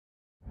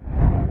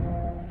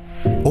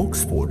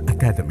Oxford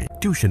Academy.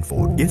 Tuition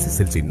for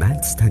SSLC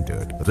 9th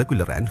Standard.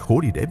 Regular and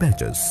holiday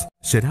batches.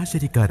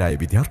 ശരാശരിക്കാരായ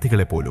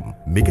വിദ്യാർത്ഥികളെ പോലും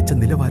മികച്ച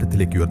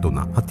നിലവാരത്തിലേക്ക്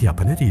ഉയർത്തുന്ന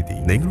അധ്യാപന രീതി.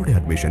 നിങ്ങളുടെ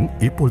അഡ്മിഷൻ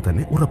ഇപ്പോൾ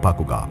തന്നെ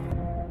ഉറപ്പാക്കുക.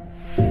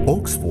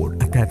 Oxford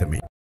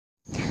Academy.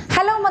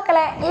 ഹലോ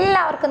മക്കളെ,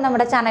 എല്ലാവർക്കും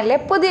നമ്മുടെ ചാനലിലെ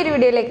പുതിയൊരു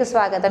വീഡിയോയിലേക്ക്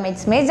സ്വാഗതം.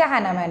 It's me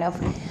Mehanuf.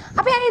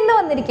 അപ്പോൾ ഞാൻ ഇന്ന്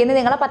വന്നിരിക്കുന്നത്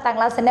നിങ്ങളെ 10ാം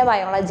ക്ലാസ്സിൻ്റെ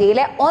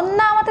ബയോളജിയിലെ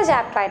ഒന്നാമത്തെ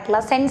ചാപ്റ്റർ ആയിട്ടുള്ള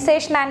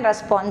സെൻസേഷൻ ആൻഡ്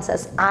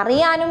റെസ്പോൺസസ്,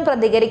 അറിയാനും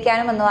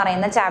പ്രതികരിക്കാനും എന്ന്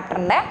പറയുന്ന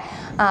ചാപ്റ്ററിൻ്റെ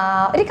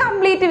ഒരു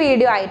കംപ്ലീറ്റ്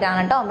വീഡിയോ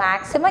ആയിട്ടാണ് കേട്ടോ.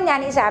 മാക്സിമം ഞാൻ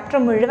ഈ ചാപ്റ്റർ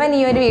മുഴുവൻ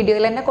ഈ ഒരു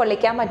വീഡിയോയിൽ തന്നെ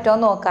കൊള്ളിക്കാൻ പറ്റുമോ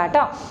എന്ന് നോക്കാം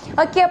കേട്ടോ.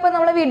 ഓക്കെ, അപ്പോൾ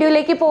നമ്മൾ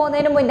വീഡിയോയിലേക്ക്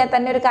പോകുന്നതിന് മുന്നേ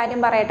തന്നെ ഒരു കാര്യം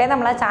പറയട്ടെ.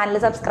 നമ്മളെ ചാനൽ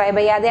സബ്സ്ക്രൈബ്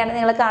ചെയ്യാതെയാണ്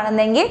നിങ്ങൾ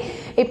കാണുന്നതെങ്കിൽ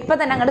ഇപ്പം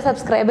തന്നെ അങ്ങോട്ട്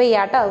സബ്സ്ക്രൈബ്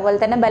ചെയ്യാം കേട്ടോ. അതുപോലെ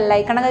തന്നെ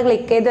ബെല്ലൈക്കണൊക്കെ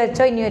ക്ലിക്ക് ചെയ്ത്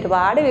വെച്ചോ. ഇനി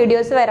ഒരുപാട്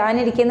വീഡിയോസ്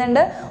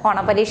വരാനിരിക്കുന്നുണ്ട്.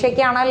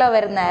 ഓണപരീക്ഷയ്ക്കാണല്ലോ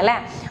വരുന്നത് അല്ലേ.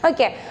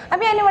 ഓക്കെ,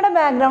 അപ്പോൾ ഞാനിവിടെ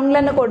ബാക്ക്ഗ്രൗണ്ടിൽ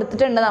തന്നെ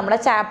കൊടുത്തിട്ടുണ്ട് നമ്മുടെ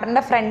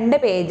ചാപ്റ്ററിൻ്റെ front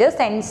page.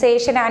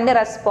 Sensation and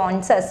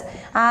responses,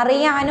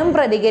 അറിയാനും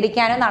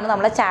പ്രതികരിക്കാനും എന്നാണ്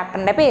നമ്മുടെ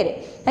ചാപ്റ്ററിൻ്റെ പേര്.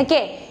 ഓക്കെ,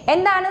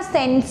 എന്താണ്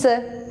സെൻസ്?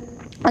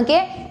 ഓക്കെ,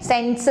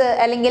 സെൻസ്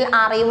അല്ലെങ്കിൽ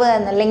അറിവ്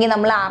എന്നല്ലെങ്കിൽ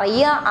നമ്മൾ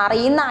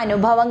അറിയുന്ന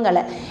അനുഭവങ്ങൾ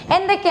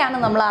എന്തൊക്കെയാണ്?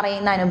 നമ്മൾ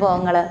അറിയുന്ന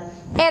അനുഭവങ്ങൾ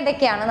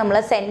ഏതൊക്കെയാണ്? നമ്മൾ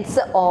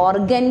സെൻസ്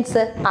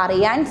ഓർഗൻസ്,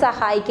 അറിയാൻ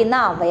സഹായിക്കുന്ന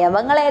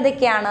അവയവങ്ങൾ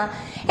ഏതൊക്കെയാണ്?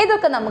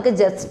 ഇതൊക്കെ നമുക്ക്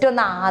ജസ്റ്റ്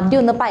ഒന്ന്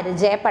ആദ്യം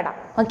പരിചയപ്പെടാം.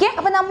 ഓക്കെ,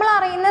 അപ്പം നമ്മൾ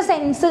അറിയുന്ന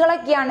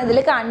സെൻസുകളൊക്കെയാണ് ഇതിൽ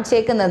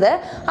കാണിച്ചേക്കുന്നത്.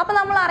 അപ്പം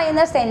നമ്മൾ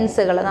അറിയുന്ന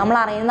സെൻസുകൾ, നമ്മൾ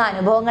അറിയുന്ന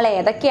അനുഭവങ്ങൾ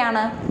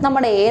ഏതൊക്കെയാണ്?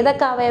 നമ്മുടെ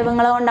ഏതൊക്കെ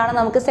അവയവങ്ങൾ കൊണ്ടാണ്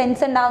നമുക്ക്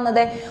സെൻസ്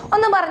ഉണ്ടാവുന്നത്?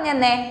 ഒന്ന്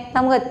പറഞ്ഞെന്നേ.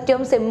 നമുക്ക്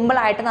ഏറ്റവും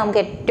സിമ്പിളായിട്ട്,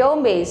 നമുക്ക്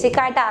ഏറ്റവും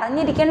ബേസിക്കായിട്ട്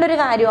അറിഞ്ഞിരിക്കുന്ന ഒരു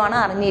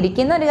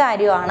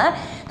കാര്യമാണ്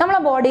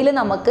നമ്മളെ ബോഡിയിൽ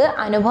നമുക്ക്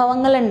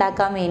അനുഭവങ്ങൾ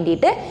ഉണ്ടാക്കാൻ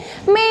വേണ്ടിയിട്ട്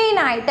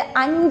മെയിനായിട്ട്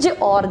 5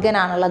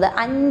 ഓർഗനാണുള്ളത്,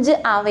 5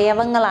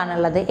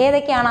 അവയവങ്ങളാണുള്ളത്.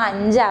 ഏതൊക്കെയാണ്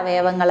 5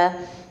 അവയവങ്ങൾ?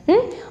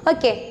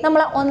 ഓക്കെ,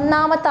 നമ്മളെ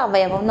ഒന്നാമത്തെ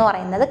അവയവം എന്ന്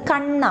പറയുന്നത്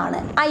കണ്ണാണ്,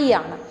 ഐ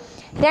ആണ്.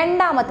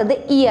 രണ്ടാമത്തത്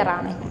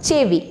ഇയറാണ്,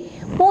 ചെവി.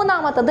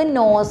 മൂന്നാമത്തത്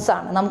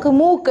നോസാണ്, നമുക്ക്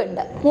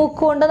മൂക്കുണ്ട്,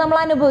 മൂക്ക് കൊണ്ട് നമ്മൾ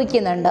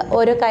അനുഭവിക്കുന്നുണ്ട്,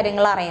 ഓരോ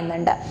കാര്യങ്ങൾ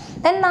അറിയുന്നുണ്ട്.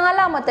 ദെൻ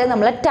നാലാമത്തേത്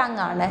നമ്മൾ ടങ്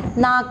ആണ്,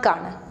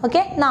 നാക്കാണ്.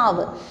 ഓക്കെ,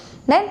 നാവ്.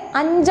 ദെൻ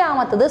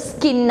അഞ്ചാമത്തത്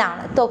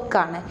സ്കിന്നാണ്,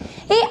 ത്വക്കാണ്.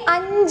 ഈ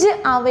 5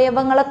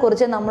 അവയവങ്ങളെ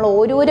കുറിച്ച് നമ്മൾ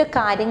ഓരോരോ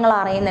കാര്യങ്ങൾ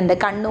അറിയുന്നുണ്ട്.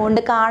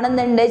 കണ്ണുകൊണ്ട്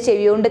കാണുന്നുണ്ട്,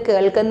 ചെവി കൊണ്ട്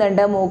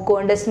കേൾക്കുന്നുണ്ട്,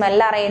 മൂക്കുകൊണ്ട്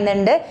സ്മെല്ല്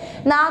അറിയുന്നുണ്ട്,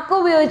 നാക്ക്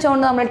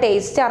ഉപയോഗിച്ചുകൊണ്ട് നമ്മൾ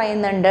ടേസ്റ്റ്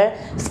അറിയുന്നുണ്ട്,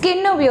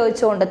 സ്കിൻ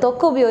ഉപയോഗിച്ചുകൊണ്ട്,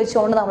 ത്വക്ക്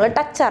ഉപയോഗിച്ചുകൊണ്ട് നമ്മൾ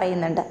ടച്ച്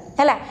അറിയുന്നുണ്ട്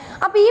അല്ലേ.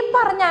 അപ്പം ഈ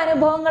പറഞ്ഞ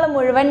അനുഭവങ്ങൾ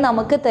മുഴുവൻ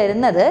നമുക്ക്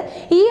തരുന്നത്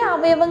ഈ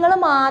അവയവങ്ങൾ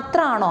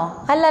മാത്രമാണോ?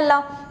 അല്ലല്ലോ.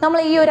 നമ്മൾ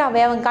ഈ ഒരു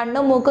അവയവം,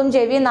 കണ്ണും മൂക്കും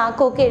ചെവിയും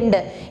നാക്കും ഒക്കെ ഉണ്ട്,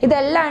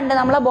 ഇതെല്ലാം ഉണ്ട്,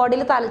 നമ്മളെ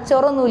ബോഡിയിൽ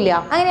തലച്ചോറൊന്നുമില്ല.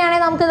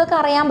 അങ്ങനെയാണെങ്കിൽ നമുക്കിതൊക്കെ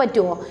അറിയാൻ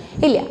പറ്റുമോ?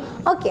 ഇല്ല.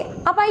 ഓക്കെ,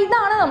 അപ്പോൾ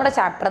ഇതാണ് നമ്മുടെ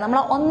ചാപ്റ്റർ.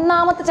 നമ്മളെ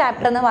ഒന്നാമത്തെ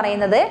ചാപ്റ്റർ എന്ന്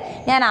പറയുന്നത്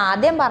ഞാൻ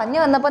ആദ്യം പറഞ്ഞു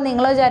വന്നപ്പോൾ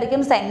നിങ്ങൾ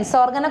വിചാരിക്കും സെൻസ്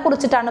ഓർഗനെ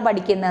കുറിച്ചിട്ടാണ്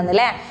പഠിക്കുന്നത്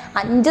അല്ലേ.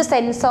 5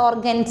 സെൻസ്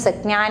ഓർഗൻസ്,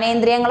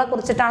 ജ്ഞാനേന്ദ്രിയങ്ങളെ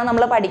കുറിച്ചിട്ടാണ്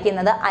നമ്മൾ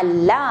പഠിക്കുന്നത്.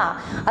 അല്ല,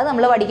 അത്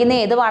നമ്മൾ പഠിക്കുന്ന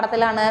ഏത്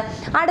പാഠത്തിലാണ്?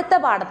 അടുത്ത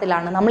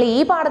പാഠത്തിലാണ്. നമ്മൾ ഈ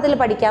പാഠത്തിൽ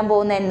പഠിക്കാൻ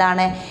പോകുന്ന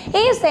എന്താണ്?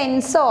 ഈ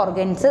സെൻസ്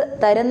ഓർഗൻസ്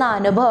തരുന്ന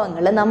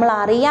അനുഭവങ്ങൾ നമ്മൾ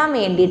അറിയാൻ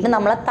വേണ്ടിയിട്ട്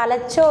നമ്മളെ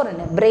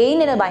തലച്ചോറിന്,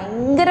 ബ്രെയിനിന്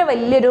ഭയങ്കര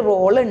വലിയൊരു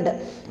റോളുണ്ട്.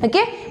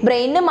 ഓക്കെ,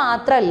 ബ്രെയിനിന്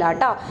മാത്രമല്ല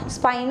കേട്ടോ,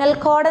 സ്പൈനൽ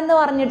കോഡ് എന്ന്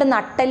പറഞ്ഞിട്ട്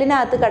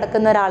നട്ടലിനകത്ത്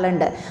കിടക്കുന്ന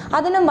ഒരാളുണ്ട്,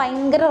 അതിനും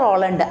ഭയങ്കര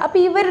റോളുണ്ട്. അപ്പോൾ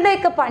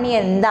ഇവരുടെയൊക്കെ പണി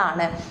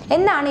എന്താണ്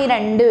ഈ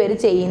രണ്ടുപേര്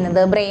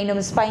ചെയ്യുന്നത്? ബ്രെയിനും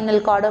സ്പൈനൽ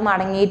കോഡും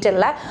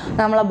അടങ്ങിയിട്ടുള്ള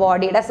നമ്മളെ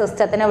ബോഡിയുടെ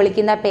സിസ്റ്റത്തിനെ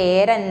വിളിക്കുന്ന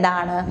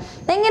പേരെന്താണ്?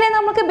 എങ്ങനെ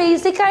നമുക്ക്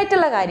ബേസിക്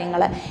ആയിട്ടുള്ള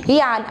കാര്യങ്ങൾ, ഈ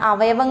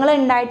അവയവങ്ങൾ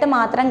ഉണ്ടായിട്ട്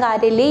മാത്രം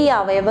കാര്യമില്ല, ഈ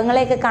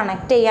അവയവങ്ങളെയൊക്കെ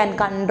കണക്ട് ചെയ്യാൻ,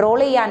 കൺട്രോൾ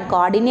ചെയ്യാൻ,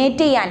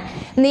 കോർഡിനേറ്റ് ചെയ്യാൻ,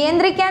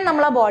 നിയന്ത്രിക്കാൻ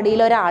നമ്മളെ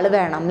ബോഡിയിൽ ഒരാൾ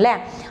വേണം അല്ലേ.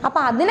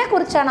 അപ്പോൾ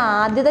അതിനെക്കുറിച്ചാണ്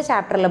ആദ്യത്തെ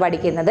ചാപ്റ്ററിൽ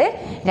പഠിക്കുന്നത്.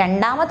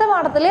 രണ്ടാമത്തെ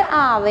പാഠത്തിൽ ആ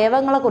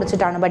അവയവങ്ങളെ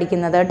കുറിച്ചിട്ടാണ്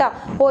പഠിക്കുന്നത് കേട്ടോ.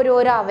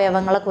 ഓരോരോ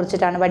അവയവങ്ങളെ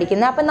കുറിച്ചിട്ടാണ്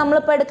പഠിക്കുന്നത്. അപ്പം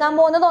നമ്മളിപ്പോൾ എടുക്കാൻ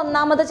പോകുന്നത്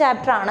ഒന്നാമത്തെ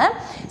ചാപ്റ്ററാണ്.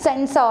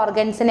 സെൻസ്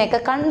ഓർഗൻസിനെയൊക്കെ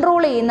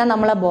കൺട്രോൾ ചെയ്യുന്ന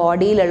നമ്മളെ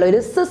ബോഡിയിലുള്ള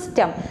ഒരു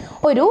സിസ്റ്റം,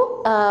 ഒരു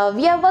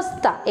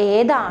വ്യവസ്ഥ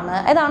ഏതാണ്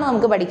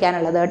നമുക്ക്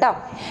പഠിക്കാനുള്ളത് കേട്ടോ.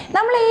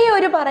 നമ്മൾ ഈ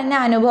ഒരു പറഞ്ഞ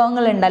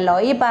അനുഭവങ്ങൾ ഉണ്ടല്ലോ,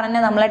 ഈ പറഞ്ഞ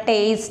നമ്മളെ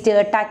ടേസ്റ്റ്,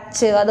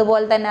 ടച്ച്,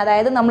 അതുപോലെ തന്നെ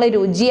അതായത് നമ്മൾ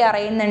രുചി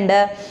അറിയുന്നുണ്ട്,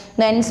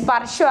 ദെൻ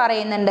സ്പർശം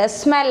അറിയുന്നുണ്ട്,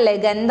 സ്മെല്ല്,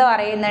 ഗന്ധം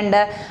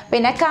അറിയുന്നുണ്ട്,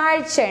 പിന്നെ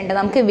കാഴ്ചയുണ്ട്,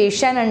 നമുക്ക്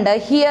വിഷൻ ഉണ്ട്,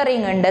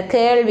 ഹിയറിംഗ് ഉണ്ട്,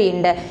 കേൾവി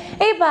ഉണ്ട്.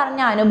 ഈ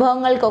പറഞ്ഞ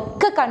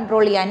അനുഭവങ്ങൾക്കൊക്കെ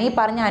കൺട്രോൾ ചെയ്യാൻ, ഈ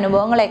പറഞ്ഞ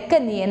അനുഭവങ്ങളൊക്കെ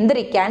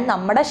നിയന്ത്രിക്കാൻ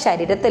നമ്മുടെ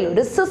ശരീരത്തിൽ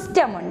ഒരു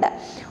സിസ്റ്റം ഉണ്ട്,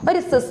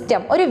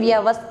 ഒരു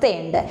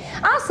വ്യവസ്ഥയുണ്ട്.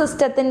 ആ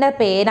സിസ്റ്റത്തിൻ്റെ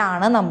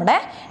പേരാണ് നമ്മുടെ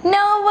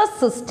നെർവസ്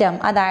സിസ്റ്റം.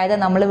 അതായത്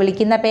നമ്മൾ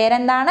വിളിക്കുന്ന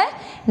പേരെന്താണ്?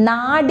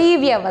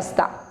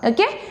 നാഡീവ്യവസ്ഥ.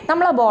 ഓക്കെ,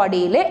 നമ്മളെ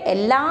ബോഡിയിൽ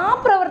എല്ലാ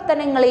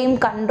പ്രവർത്തനങ്ങളെയും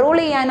കൺട്രോൾ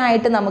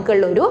ചെയ്യാനായിട്ട്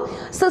നമുക്കുള്ളൊരു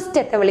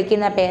സിസ്റ്റത്തെ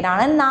വിളിക്കുന്ന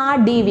പേരാണ്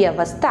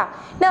നാഡീവ്യവസ്ഥ,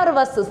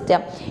 നെർവസ്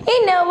സിസ്റ്റം. ഈ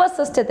നെർവസ്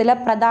സിസ്റ്റത്തിൽ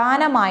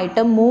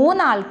പ്രധാനമായിട്ടും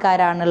 3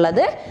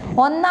 ആൾക്കാരാണുള്ളത്.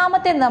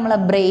 ഒന്നാമത്തെ നമ്മളെ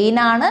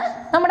ബ്രെയിനാണ്,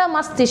 നമ്മുടെ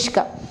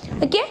മസ്തിഷ്കം.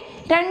 ഓക്കെ,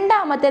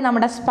 രണ്ടാമത്തെ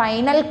നമ്മുടെ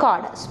സ്പൈനൽ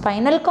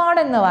കോഡ്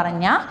എന്ന്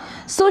പറഞ്ഞാൽ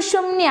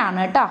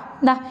സുഷുമ്നയാണ് കേട്ടോ.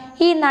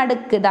 ഈ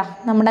നടുക്ക്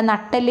നമ്മുടെ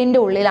നട്ടലിൻ്റെ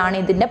ഉള്ളിലാണ്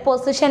ഇതിൻ്റെ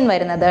പൊസിഷൻ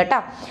വരുന്നത് കേട്ടോ.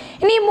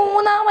 ഇനി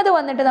മൂന്നാമത്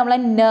വന്നിട്ട് നമ്മളെ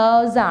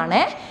നെർവ്സ്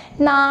ആണ്,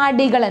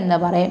 നാഡികൾ എന്ന്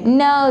പറയും.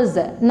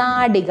 നെർവ്സ്,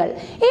 നാഡികൾ.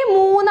 ഈ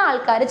 3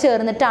 ആൾക്കാർ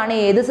ചേർന്നിട്ടാണ്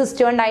ഏത്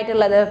സിസ്റ്റം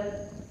ഉണ്ടായിട്ടുള്ളത്?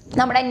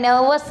 നമ്മുടെ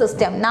നെർവസ്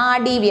സിസ്റ്റം,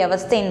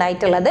 നാഡീവ്യവസ്ഥ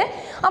ഉണ്ടായിട്ടുള്ളത്.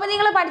 അപ്പോൾ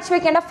നിങ്ങൾ പഠിച്ചു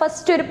വെക്കേണ്ട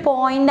ഫസ്റ്റ് ഒരു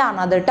പോയിന്റ് ആണ്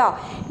അത് കേട്ടോ.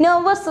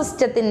 നെർവസ്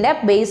സിസ്റ്റത്തിൻ്റെ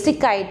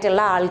ബേസിക്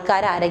ആയിട്ടുള്ള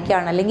ആൾക്കാർ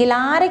ആരൊക്കെയാണ്, അല്ലെങ്കിൽ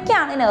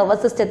ആരൊക്കെയാണ്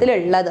നെർവസ് സിസ്റ്റത്തിൽ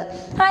ഉള്ളത്?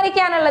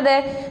 ആരൊക്കെയാണുള്ളത്?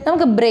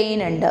 നമുക്ക് ബ്രെയിൻ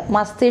ഉണ്ട്,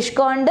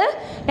 മസ്തിഷ്കമുണ്ട്,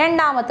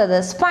 രണ്ടാമത്തത്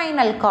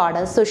സ്പൈനൽ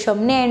കോഡ്,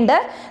 സുഷുമ്നയുണ്ട്,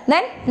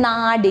 ദെൻ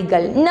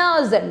നാഡികൾ,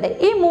 നെർവ്സ് ഉണ്ട്.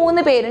 ഈ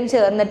 3 പേരും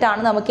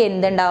ചേർന്നിട്ടാണ് നമുക്ക്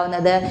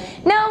എന്തുണ്ടാവുന്നത്?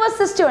 നെർവസ്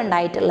സിസ്റ്റം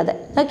ഉണ്ടായിട്ടുള്ളത്.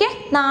 ഓക്കെ,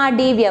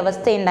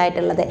 നാഡീവ്യവസ്ഥ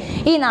ഉണ്ടായിട്ടുള്ളത്.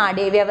 ഈ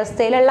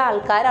നാഡീവ്യവസ്ഥയിലുള്ള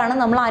ആൾക്കാരാണ്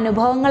നമ്മൾ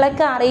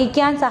അനുഭവങ്ങളൊക്കെ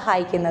അറിയിക്കാൻ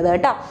സഹായിക്കുന്നത്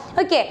കേട്ടോ.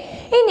 ഓക്കെ,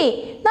 ഇനി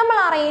നമ്മൾ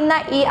അറിയുന്ന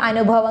ഈ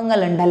അനുഭവങ്ങൾ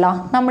ഉണ്ടല്ലോ,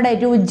 നമ്മുടെ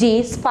രുചി,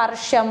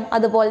 സ്പർശം,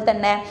 അതുപോലെ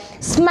തന്നെ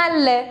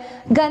സ്മെല്ല്,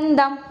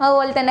 ഗന്ധം,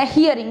 അതുപോലെ തന്നെ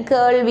ഹിയറിങ്,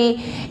 കേൾവി,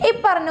 ഈ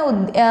പറഞ്ഞ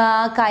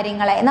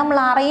കാര്യങ്ങളെ നമ്മൾ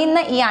അറിയുന്ന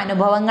ഈ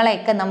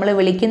അനുഭവങ്ങളെയൊക്കെ നമ്മൾ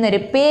വിളിക്കുന്ന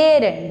ഒരു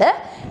പേരുണ്ട്.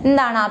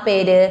 എന്താണ് ആ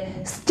പേര്?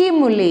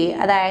 സ്റ്റിമുലി.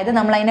 അതായത്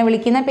നമ്മൾ അതിനെ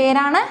വിളിക്കുന്ന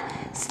പേരാണ്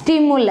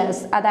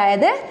സ്റ്റിമുലസ്,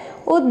 അതായത്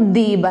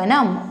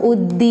ഉദ്ദീപനം.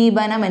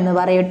 ഉദ്ദീപനം എന്ന്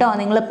പറയും കേട്ടോ.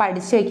 നിങ്ങൾ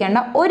പഠിച്ചു വെക്കേണ്ട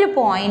ഒരു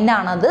പോയിന്റ്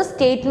ആണത്.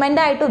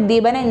 സ്റ്റേറ്റ്മെന്റ് ആയിട്ട്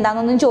ഉദ്ദീപനം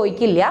എന്താണെന്നൊന്നും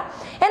ചോദിക്കില്ല,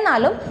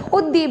 എന്നാലും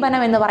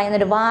ഉദ്ദീപനം എന്ന് പറയുന്ന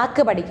ഒരു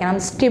വാക്ക് പഠിക്കണം.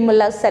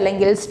 സ്റ്റിമുലസ്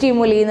അല്ലെങ്കിൽ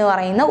സ്റ്റിമുലി എന്ന്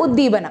പറയുന്ന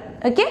ഉദ്ദീപനം.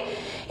 ഓക്കെ,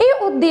 ഈ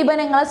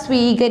ഉദ്ദീപനങ്ങളെ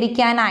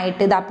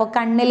സ്വീകരിക്കാനായിട്ട് ഇത് അപ്പോൾ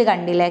കണ്ണിൽ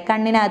കണ്ടില്ലേ,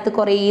 കണ്ണിനകത്ത്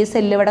കുറേ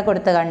സെല്ല് ഇവിടെ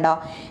കൊടുത്ത് കണ്ടോ,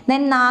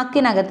 ദെൻ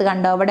നാക്കിനകത്ത്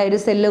കണ്ടോ ഇവിടെ ഒരു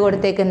സെല്ല്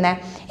കൊടുത്തേക്കുന്നത്.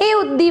 ഈ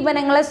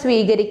ഉദ്ദീപനങ്ങളെ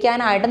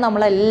സ്വീകരിക്കാനായിട്ട്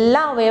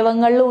നമ്മളെല്ലാ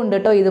അവയവങ്ങളിലും ഉണ്ട്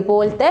കേട്ടോ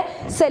ഇതുപോലത്തെ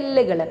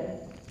സെല്ലുകൾ.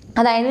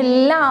 അതായത്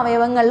എല്ലാ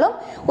അവയവങ്ങളിലും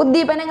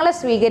ഉദ്ദീപനങ്ങളെ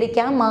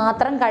സ്വീകരിക്കാൻ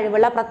മാത്രം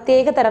കഴിവുള്ള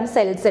പ്രത്യേക തരം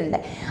സെൽസ് ഉണ്ട്.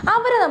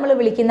 അവരെ നമ്മൾ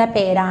വിളിക്കുന്ന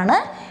പേരാണ്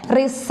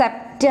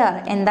റിസെപ്റ്റർ.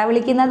 എന്താ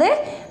വിളിക്കുന്നത്?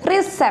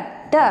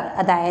 റിസെപ്റ്റർ,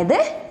 അതായത്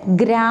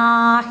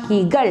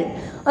ഗ്രാഹികൾ.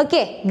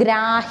 ഓക്കെ,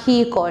 ഗ്രാഹി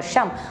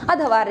കോശം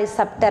അഥവാ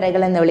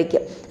റിസെപ്റ്ററുകൾ എന്ന്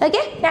വിളിക്കും.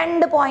 Okay,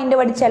 2 point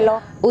പഠിച്ചല്ലോ.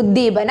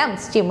 ഉദ്ദീപനം,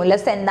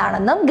 സ്റ്റിമുലസ്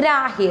എന്താണെന്നും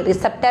ഗ്രാഹി,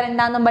 റിസെപ്റ്റർ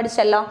എന്താണെന്നും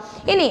പഠിച്ചല്ലോ.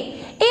 ഇനി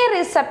ഈ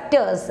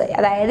റിസെപ്റ്റേഴ്സ്,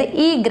 അതായത്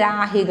ഈ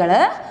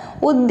ഗ്രാഹികള്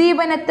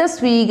ഉദ്ദീപനത്തെ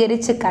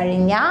സ്വീകരിച്ച്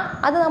കഴിഞ്ഞാൽ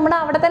അത് നമ്മുടെ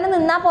അവിടെ തന്നെ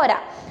നിന്നാൽ പോരാ.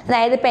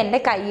 അതായത് ഇപ്പം എൻ്റെ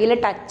കയ്യിൽ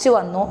ടച്ച്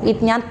വന്നു,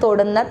 ഇത് ഞാൻ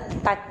തൊടുന്ന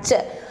ടച്ച്,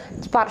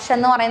 സ്പർശം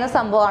എന്ന് പറയുന്ന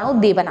സംഭവമാണ്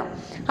ഉദ്ദീപനം.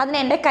 അതിന്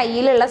എൻ്റെ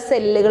കയ്യിലുള്ള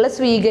സെല്ലുകൾ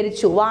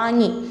സ്വീകരിച്ചു,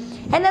 വാങ്ങി.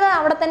 എന്നാൽ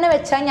അവിടെ തന്നെ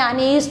വെച്ചാൽ ഞാൻ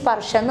ഈ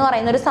സ്പർശം എന്ന്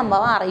പറയുന്ന ഒരു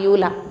സംഭവം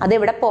അറിയൂല.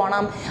 അതെവിടെ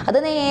പോകണം? അത്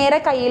നേരെ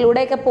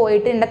കയ്യിലൂടെയൊക്കെ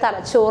പോയിട്ട് എൻ്റെ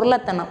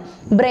തലച്ചോറിലെത്തണം,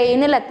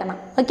 ബ്രെയിനിലെത്തണം.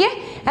 ഓക്കെ,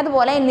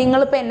 അതുപോലെ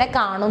നിങ്ങളിപ്പോൾ എന്നെ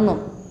കാണുന്നു,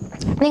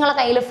 നിങ്ങളെ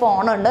കയ്യിൽ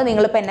ഫോണുണ്ട്,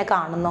 നിങ്ങളിപ്പോൾ എന്നെ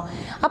കാണുന്നു.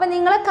 അപ്പം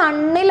നിങ്ങളെ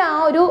കണ്ണിൽ ആ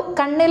ഒരു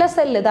കണ്ണിലെ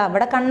സെല്ല്, ഇത്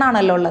അവിടെ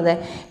കണ്ണാണല്ലോ ഉള്ളത്,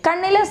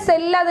 കണ്ണിലെ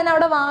സെല്ല്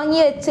അതിനവിടെ വാങ്ങി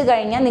വെച്ച്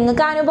കഴിഞ്ഞാൽ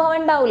നിങ്ങൾക്ക് അനുഭവം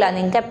ഉണ്ടാവില്ല.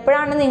 നിങ്ങൾക്ക്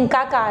എപ്പോഴാണ് നിങ്ങൾക്ക്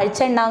ആ കാഴ്ച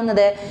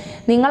ഉണ്ടാവുന്നത്?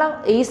 നിങ്ങളെ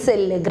ഈ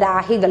സെല്ല്,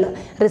 ഗ്രാഹികൾ,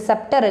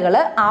 റിസെപ്റ്ററുകൾ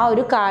ആ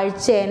ഒരു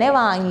കാഴ്ചേനെ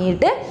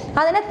വാങ്ങിയിട്ട്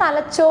അതിനെ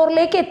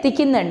തലച്ചോറിലേക്ക്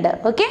എത്തിക്കുന്നുണ്ട്.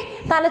 ഓക്കെ,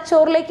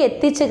 തലച്ചോറിലേക്ക്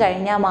എത്തിച്ചു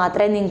കഴിഞ്ഞാൽ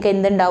മാത്രമേ നിങ്ങൾക്ക്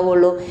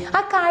എന്തുണ്ടാവുള്ളൂ?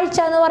 ആ കാഴ്ച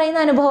എന്ന്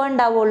പറയുന്ന അനുഭവം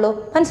ഉണ്ടാവുള്ളൂ.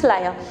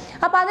 മനസ്സിലായോ?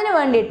 അപ്പം അതിന്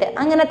വേണ്ടിയിട്ട്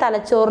അങ്ങനെ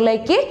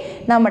തലച്ചോറിലേക്ക്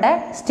നമ്മുടെ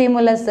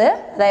സ്റ്റിമുലസ്,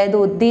 അതായത്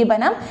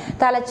ഉദ്ദീപനം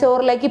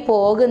തലച്ചോറിലേക്ക്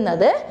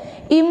പോകുന്നത്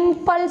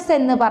ഇമ്പൾസ്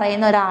എന്ന്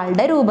പറയുന്ന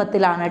ഒരാളുടെ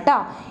രൂപത്തിലാണ് കേട്ടോ.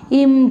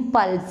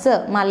 ഇമ്പൾസ്,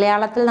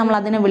 മലയാളത്തിൽ നമ്മൾ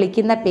അതിനെ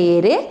വിളിക്കുന്ന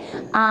പേര്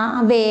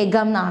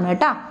ആവേഗം എന്നാണ്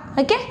കേട്ടോ.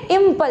 ഓക്കെ,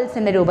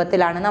 ഇമ്പൾസിന്റെ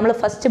രൂപത്തിലാണ്. നമ്മൾ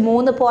ഫസ്റ്റ്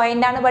 3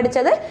 പോയിന്റാണ്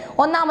പഠിച്ചത്.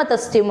 ഒന്നാമത്തെ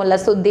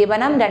സ്റ്റിമുലസ്,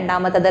 ഉദ്ദീപനം,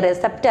 രണ്ടാമത്തത്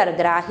റിസെപ്റ്റർ,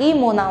 ഗ്രാഹി,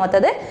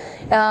 മൂന്നാമത്തത്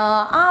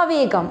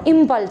ആവേഗം,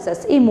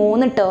 ഇമ്പൾസസ്. ഈ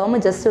 3 ടേം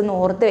ജസ്റ്റ് ഒന്ന്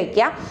ഓർത്ത്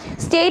വെക്കുക.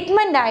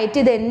 സ്റ്റേറ്റ്മെന്റ് ആയിട്ട്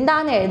ഇത്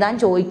എന്താണെന്ന് എഴുതാൻ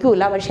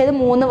ചോദിക്കൂല, പക്ഷേ ഇത്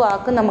 3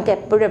 വാക്കും നമുക്ക്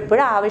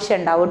എപ്പോഴും ആവശ്യം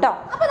ഉണ്ടാവും കേട്ടോ.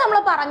 അപ്പൊ നമ്മൾ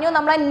പറഞ്ഞു,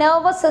 നമ്മളെ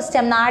നെർവസ്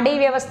സിസ്റ്റം,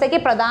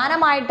 നാഡീവ്യവസ്ഥയ്ക്ക്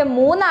പ്രധാനമായിട്ടും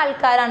 3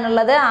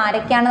 ആൾക്കാരാണുള്ളത്.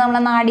 ആരൊക്കെയാണ്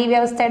നമ്മുടെ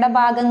നാഡീവ്യവസ്ഥയുടെ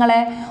ഭാഗങ്ങള്?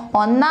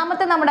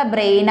 ഒന്നാമത്തെ നമ്മുടെ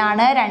ബ്രെയിൻ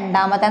ആണ്,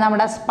 രണ്ടാമത്തെ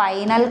നമ്മുടെ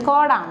സ്പൈനൽ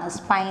കോഡാണ്,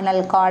 സ്പൈനൽ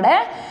കോഡ്.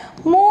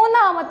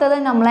 മൂന്നാമത്തത്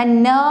നമ്മളെ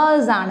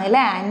നെർവ്സ് ആണ്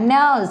അല്ലേ,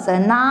 നെർവ്സ്,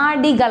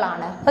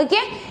 നാഡികളാണ്.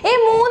 ഓക്കെ, ഈ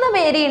 3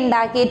 പേര്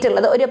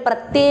ഉണ്ടാക്കിയിട്ടുള്ളത് ഒരു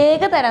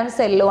പ്രത്യേക തരം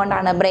സെല്ല്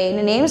കൊണ്ടാണ്.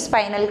 ബ്രെയിനിനെയും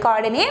സ്പൈനൽ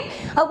കോഡിനെയും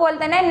അതുപോലെ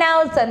തന്നെ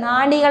നെർവ്സ്,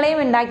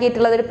 നാഡികളെയും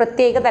ഉണ്ടാക്കിയിട്ടുള്ളത് ഒരു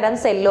പ്രത്യേക തരം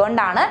സെല്ല്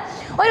കൊണ്ടാണ്.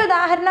 ഒരു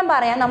ഉദാഹരണം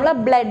പറയാം, നമ്മൾ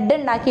ബ്ലഡ്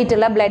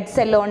ഉണ്ടാക്കിയിട്ടുള്ള ബ്ലഡ്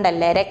സെല്ല്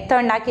കൊണ്ടല്ലേ, രക്തം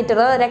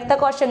ഉണ്ടാക്കിയിട്ടുള്ളത്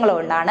രക്തകോശങ്ങൾ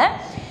കൊണ്ടാണ്.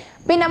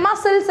 പിന്നെ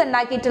മസിൽസ്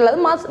ഉണ്ടാക്കിയിട്ടുള്ളത്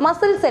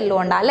മസിൽ സെല്ല്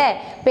കൊണ്ടാണ് അല്ലേ,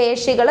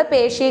 പേശികൾ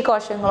പേശി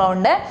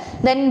കോശങ്ങളുണ്ട്.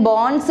 ദെൻ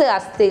ബോൺസ്,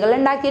 അസ്ഥികൾ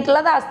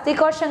ഉണ്ടാക്കിയിട്ടുള്ളത്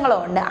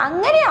അസ്ഥികോശങ്ങളുണ്ട്.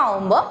 അങ്ങനെ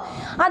ആവുമ്പോൾ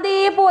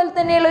അതേപോലെ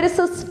തന്നെയുള്ള ഒരു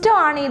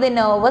സിസ്റ്റമാണ് ഇത്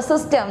നെർവസ്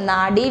സിസ്റ്റം,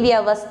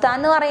 നാഡീവ്യവസ്ഥ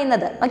എന്ന്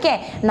പറയുന്നത്. ഓക്കെ,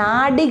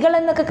 നാഡികൾ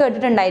എന്നൊക്കെ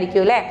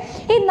കേട്ടിട്ടുണ്ടായിരിക്കും അല്ലേ.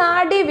 ഈ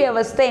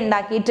നാഡീവ്യവസ്ഥ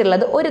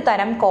ഉണ്ടാക്കിയിട്ടുള്ളത് ഒരു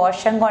തരം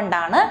കോശം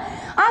കൊണ്ടാണ്.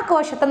 ആ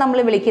കോശത്തെ നമ്മൾ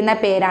വിളിക്കുന്ന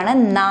പേരാണ്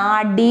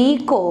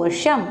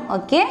നാഡീകോശം.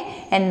 ഓക്കെ,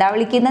 എന്താ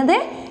വിളിക്കുന്നത്?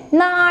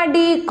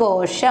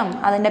 നാഡീകോശം.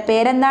 അതിൻ്റെ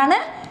പേരെന്താണ്?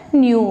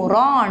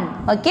 ന്യൂറോൺ.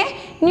 ഓക്കെ,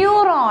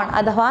 ന്യൂറോൺ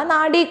അഥവാ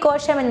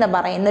നാഡീകോശം എന്ന്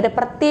പറയുന്ന ഒരു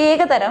പ്രത്യേക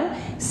തരം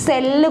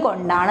സെല്ല്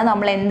കൊണ്ടാണ്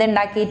നമ്മൾ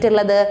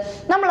എന്തുണ്ടാക്കിയിട്ടുള്ളത്?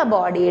 നമ്മളെ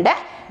ബോഡിയുടെ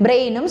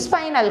ബ്രെയിനും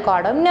സ്പൈനൽ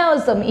കോഡും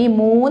നെർവ്സും, ഈ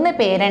 3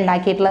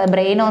 പേരുണ്ടാക്കിയിട്ടുള്ളത്.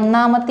 ബ്രെയിൻ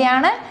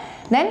ഒന്നാമത്തെയാണ്,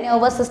 ദെൻ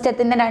നെർവസ്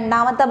സിസ്റ്റത്തിന്റെ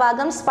രണ്ടാമത്തെ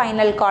ഭാഗം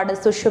സ്പൈനൽ കോഡ്,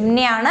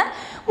 സുഷുമ്നയാണ്.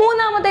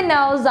 മൂന്നാമത്തെ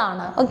നെർവ്സ്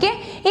ആണ്. ഓക്കെ,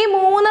 ഈ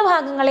 3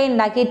 ഭാഗങ്ങളെ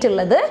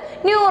ഉണ്ടാക്കിയിട്ടുള്ളത്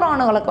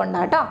ന്യൂറോണുകളെ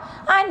കൊണ്ടാട്ടോ.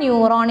 ആ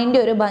ന്യൂറോണിന്റെ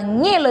ഒരു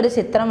ഭംഗിയുള്ള ഒരു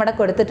ചിത്രം ഇവിടെ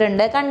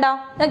കൊടുത്തിട്ടുണ്ട്, കണ്ടോ?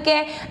 ഓക്കെ,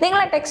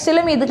 നിങ്ങളെ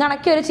ടെക്സ്റ്റിലും ഇത്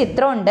കണക്കിയ ഒരു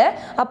ചിത്രമുണ്ട്.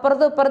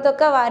 അപ്പുറത്തും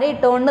ഇപ്പുറത്തൊക്കെ വര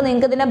ഇട്ടുകൊണ്ട്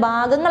നിങ്ങൾക്ക് ഇതിന്റെ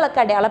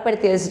ഭാഗങ്ങളൊക്കെ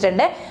അടയാളപ്പെടുത്തി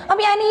വെച്ചിട്ടുണ്ട്.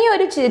 അപ്പൊ ഞാൻ ഈ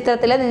ഒരു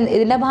ചിത്രത്തിൽ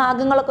ഇതിന്റെ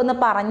ഭാഗങ്ങളൊക്കെ ഒന്ന്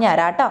പറഞ്ഞു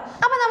തരാം കേട്ടോ.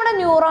 അപ്പൊ നമ്മുടെ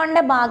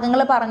ന്യൂറോണിന്റെ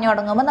ഭാഗങ്ങൾ പറഞ്ഞു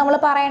തുടങ്ങുമ്പോൾ നമ്മൾ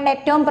പറയേണ്ട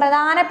ഏറ്റവും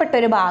പ്രധാനപ്പെട്ട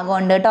ഒരു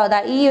ഭാഗമുണ്ട് കേട്ടോ.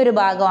 അതാ ഈ ഒരു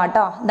ഭാഗം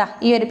കേട്ടോ. ഇതാ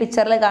ഈ ഒരു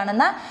പിക്ചറിൽ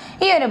കാണുന്ന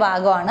ഈ ഒരു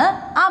ഭാഗമാണ്.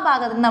 ആ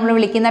ഭാഗത്തിന് നമ്മൾ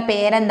വിളിക്കുന്ന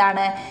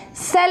പേരെന്താണ്?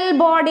 സെൽ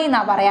ബോഡി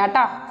എന്നാ പറയാ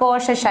കേട്ടോ.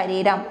 കോശ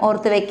ശരീരം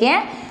ഓർത്ത് വെക്കേ,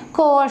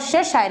 കോശ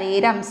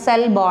ശരീരം,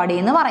 സെൽ ബോഡി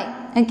എന്ന് പറയും.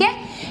 ഓക്കെ,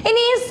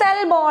 ഇനി ഈ സെൽ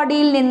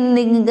ബോഡിയിൽ നിന്ന്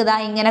നിങ്ങൾക്ക് ഇതാ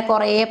ഇങ്ങനെ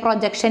കുറേ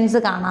പ്രൊജക്ഷൻസ്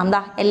കാണാം.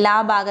 ദാ എല്ലാ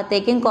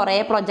ഭാഗത്തേക്കും കുറേ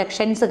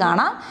പ്രൊജക്ഷൻസ്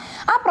കാണാം.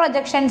 ആ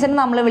പ്രൊജക്ഷൻസിന്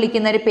നമ്മൾ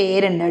വിളിക്കുന്ന ഒരു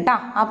പേരുണ്ട് കേട്ടോ.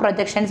 ആ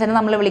പ്രൊജക്ഷൻസിന്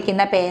നമ്മൾ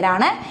വിളിക്കുന്ന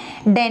പേരാണ്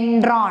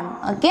ഡെൻഡ്രോൺ.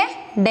 Okay,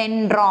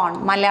 dendron.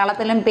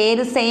 മലയാളത്തിലും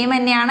പേര് സെയിം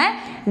തന്നെയാണ്,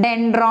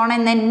 ഡെൻഡ്രോൺ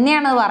എന്ന്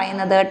തന്നെയാണ്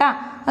പറയുന്നത് കേട്ടോ.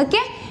 ഓക്കെ,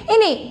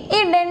 ഇനി ഈ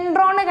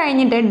ഡെൻഡ്രോൺ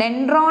കഴിഞ്ഞിട്ട്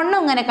ഡെൻഡ്രോണിന്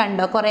ഇങ്ങനെ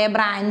കണ്ടോ കുറേ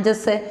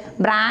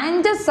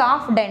ബ്രാഞ്ചസ്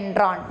ഓഫ്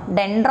ഡെൻഡ്രോൺ.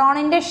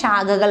 ഡെൻഡ്രോണിന്റെ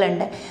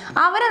ശാഖകളുണ്ട്.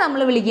 അവരെ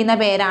നമ്മൾ വിളിക്കുന്ന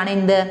പേരാണ്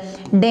എന്ത്?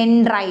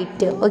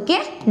 ഡെൻഡ്രൈറ്റ്. Okay,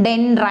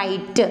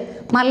 dendrite.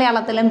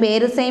 മലയാളത്തിലും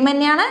പേര് സെയിം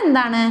തന്നെയാണ്,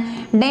 എന്താണ്?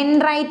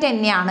 ഡെൻഡ്രൈറ്റ്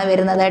തന്നെയാണ്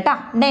വരുന്നത് കേട്ടോ,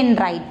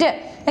 ഡെൻഡ്രൈറ്റ്.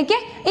 ഓക്കെ,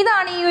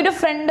 ഇതാണ് ഈ ഒരു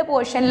ഫ്രണ്ട്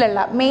പോർഷനിലുള്ള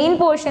മെയിൻ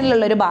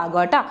പോർഷനിലുള്ള ഒരു ഭാഗം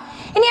കേട്ടോ.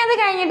 ഇനി അത്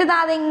കഴിഞ്ഞിട്ട് ഇതാ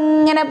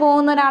അതിങ്ങനെ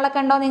പോകുന്ന ഒരാളെ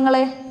കണ്ടോ നിങ്ങൾ?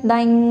 ഇതാ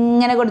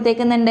ഇങ്ങനെ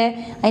കൊടുത്തേക്കുന്നുണ്ട്.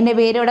 അതിൻ്റെ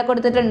പേര് ഇവിടെ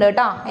കൊടുത്തിട്ടുണ്ട്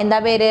കേട്ടോ. എന്താ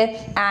പേര്?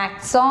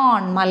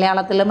 ആക്സോൺ.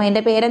 മലയാളത്തിലും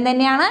അതിൻ്റെ പേരും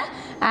തന്നെയാണ്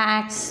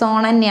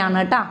ആക്സോൺ തന്നെയാണ്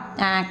കേട്ടോ,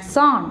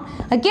 ആക്സോൺ.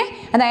 ഓക്കെ,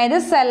 അതായത്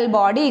സെൽ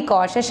ബോഡി,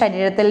 കോശ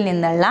ശരീരത്തിൽ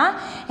നിന്നുള്ള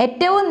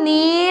ഏറ്റവും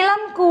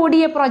നീളം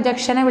കൂടിയ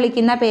പ്രൊജക്ഷനെ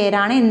വിളിക്കുന്ന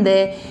പേരാണ് എന്ത്?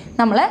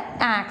 നമ്മൾ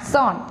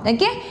ആക്സോൺ.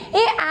 ഓക്കെ,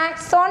 ഈ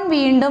ആക്സോൺ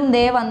വീണ്ടും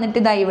ദേ വന്നിട്ട്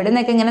ഇതാ ഇവിടെ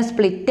നിന്നൊക്കെ ഇങ്ങനെ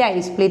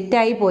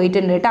സ്പ്ലിറ്റായി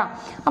പോയിട്ടുണ്ട് കേട്ടോ.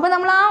 അപ്പോൾ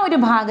നമ്മൾ ആ ഒരു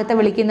ഭാഗത്തെ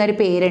വിളിക്കുന്ന ഒരു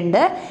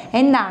പേരുണ്ട്,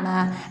 എന്താണ്?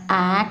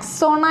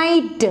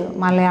 ആക്സോണൈറ്റ്.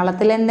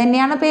 മലയാളത്തിൽ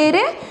എന്തുതന്നെയാണ്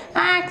പേര്?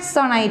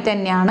 ആക്സോണൈറ്റ്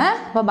തന്നെയാണ്.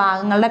 അപ്പോൾ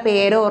ഭാഗങ്ങളുടെ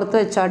പേര് ഓർത്ത്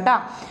വെച്ചോട്ടോ,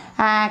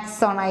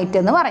 ആക്സോണൈറ്റ്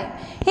എന്ന് പറയും.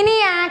 ഇനി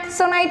ഈ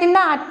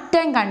ആക്സോണൈറ്റിൻ്റെ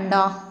അറ്റം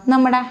കണ്ടോ?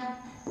 നമ്മുടെ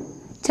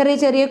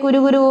ചെറിയ കുരു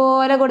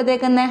പോലെ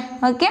കൊടുത്തേക്കുന്നേ.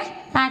 ഓക്കെ,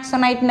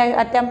 ആക്സോണൈറ്റിൻ്റെ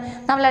അറ്റം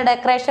നമ്മൾ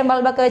ഡെക്കറേഷൻ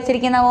ബൾബൊക്കെ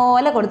വെച്ചിരിക്കുന്ന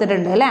പോലെ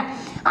കൊടുത്തിട്ടുണ്ട് അല്ലേ.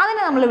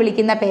 അതിനെ നമ്മൾ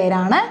വിളിക്കുന്ന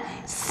പേരാണ്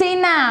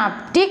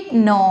സിനാപ്റ്റിക്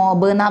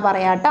നോബ് എന്നാ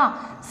പറയാ കേട്ടോ,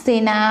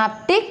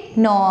 സിനാപ്റ്റിക്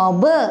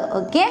നോബ്.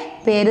 ഓക്കെ,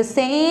 പേര്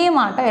സെയിം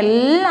ആട്ടോ,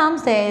 എല്ലാം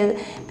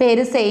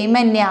പേര് സെയിം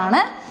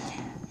തന്നെയാണ്,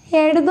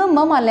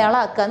 എഴുതുമ്പോൾ മലയാളം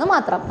ആക്കാന്ന്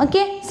മാത്രം.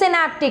 Okay,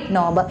 synaptic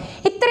knob.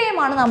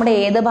 ഇത്രയുമാണ് നമ്മുടെ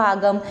ഏത്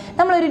ഭാഗം?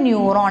 നമ്മളൊരു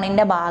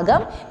ന്യൂറോണിൻ്റെ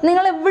ഭാഗം.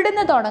 നിങ്ങൾ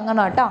ഇവിടുന്ന്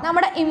തുടങ്ങണം കേട്ടോ.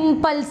 നമ്മുടെ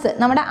ഇമ്പൾസ്,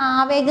 നമ്മുടെ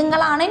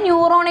ആവേഗങ്ങളാണ്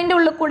ന്യൂറോണിൻ്റെ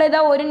ഉള്ളിൽ കൂടെ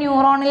ഇതാ ഒരു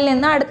ന്യൂറോണിൽ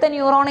നിന്ന് അടുത്ത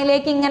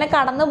ന്യൂറോണിലേക്ക് ഇങ്ങനെ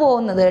കടന്നു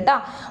പോകുന്നത് കേട്ടോ.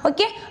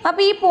 ഓക്കെ,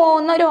 അപ്പോൾ ഈ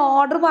പോകുന്ന ഒരു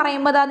ഓർഡർ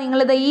പറയുമ്പോൾ ഇതാ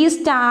നിങ്ങളിത് ഈ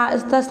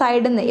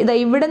സൈഡിൽ നിന്ന് ഇതാ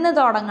ഇവിടുന്ന്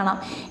തുടങ്ങണം.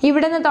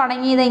 ഇവിടുന്ന്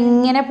തുടങ്ങി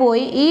ഇതെങ്ങനെ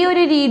പോയി ഈ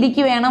ഒരു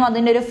രീതിക്ക് വേണം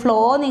അതിൻ്റെ ഒരു ഫ്ലോ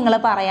നിങ്ങൾ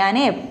പറയാൻ.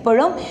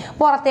 എപ്പോഴും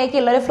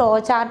പുറത്തേക്കുള്ളൊരു ഫ്ലോ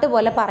ചാർട്ട്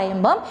പോലെ പറയുമ്പം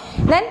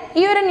ദെൻ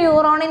ഈ ഒരു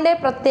ന്യൂറോണിൻ്റെ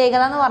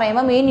പ്രത്യേകത എന്ന്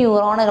പറയുമ്പം ഈ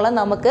ന്യൂറോണുകൾ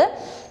നമുക്ക്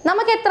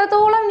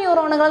എത്രത്തോളം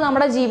ന്യൂറോണുകൾ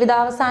നമ്മുടെ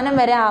ജീവിതാവസാനം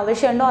വരെ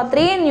ആവശ്യമുണ്ടോ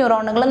അത്രയും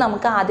ന്യൂറോണുകൾ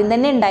നമുക്ക് ആദ്യം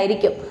തന്നെ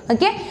ഉണ്ടായിരിക്കും.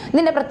 ഓക്കെ,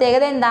 ഇതിൻ്റെ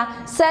പ്രത്യേകത എന്താ?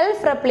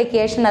 സെൽഫ്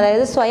റെപ്ലിക്കേഷൻ,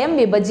 അതായത് സ്വയം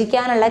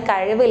വിഭജിക്കാനുള്ള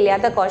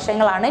കഴിവില്ലാത്ത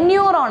കോശങ്ങളാണ്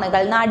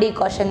ന്യൂറോണുകൾ,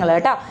 നാഡീകോശങ്ങൾ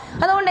കേട്ടോ.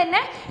 അതുകൊണ്ട്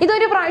തന്നെ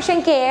ഇതൊരു പ്രാവശ്യം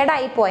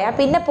കേടായി പോയാൽ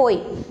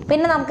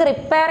പിന്നെ നമുക്ക്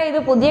റിപ്പയർ ചെയ്ത്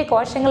പുതിയ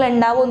കോശങ്ങൾ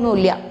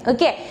ഉണ്ടാവുമൊന്നുമില്ല.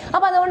 ഓക്കെ,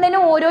 അപ്പോൾ അതുകൊണ്ട് തന്നെ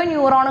ഓരോ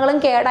ന്യൂറോണുകളും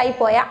കേടായി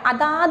പോയാൽ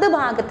അതാത്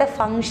ഭാഗത്തെ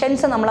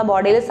ഫങ്ഷൻസ് നമ്മളെ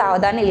ബോഡിയിൽ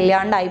സാവധാനം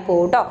ഇല്ലാണ്ടായി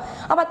പോകും കേട്ടോ.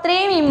 അപ്പോൾ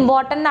അത്രയും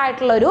ഇമ്പോർട്ടൻ്റ്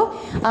ആയിട്ടുള്ളൊരു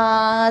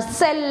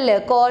സെല്ല്,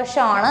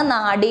 കോശമാണ്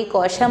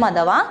നാഡീകോശം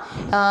അഥവാ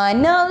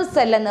നെർവ്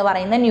സെൽ എന്ന്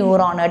പറയുന്ന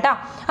ന്യൂറോൺ കേട്ടോ.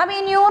 അപ്പോൾ ഈ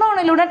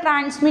ന്യൂറോണിലൂടെ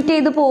ട്രാൻസ്മിറ്റ്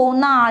ചെയ്ത്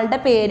പോകുന്ന ആളുടെ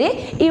പേര്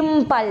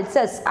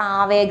ഇമ്പൾസസ്,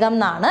 ആവേഗം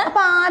എന്നാണ്.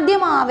 അപ്പോൾ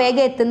ആദ്യം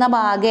ആവേഗം എത്തുന്ന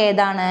ഭാഗം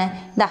ഏതാണ്?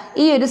 ദാ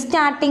ഈ ഒരു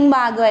സ്റ്റാർട്ടിങ്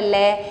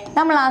ഭാഗമല്ലേ.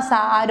 നമ്മൾ ആ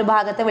ഒരു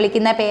ഭാഗത്തെ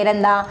വിളിക്കുന്ന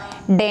പേരെന്താ?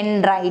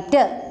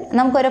 ഡെൻഡ്രൈറ്റ്.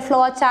 നമുക്കൊരു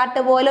ഫ്ലോ ചാർട്ട്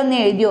പോലെ ഒന്ന്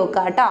എഴുതി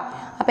നോക്കാം കേട്ടോ.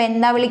 അപ്പോൾ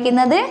എന്താ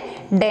വിളിക്കുന്നത്?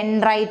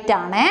 ഡെൻഡ്രൈറ്റ്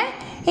ആണ്.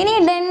 ഇനി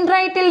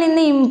ഡെൻഡ്രൈറ്റിൽ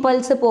നിന്ന്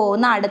ഇമ്പൾസ്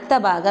പോകുന്ന അടുത്ത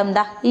ഭാഗം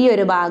ദാ ഈ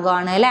ഒരു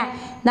ഭാഗമാണ് അല്ലേ.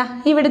 ദാ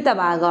ഇവിടുത്തെ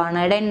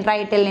ഭാഗമാണ്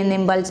ഡെൻഡ്രൈറ്റിൽ നിന്ന്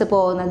ഇമ്പൾസ്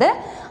പോകുന്നത്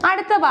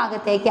അടുത്ത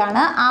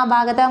ഭാഗത്തേക്കാണ്. ആ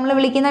ഭാഗത്തെ നമ്മൾ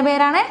വിളിക്കുന്ന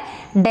പേരാണ്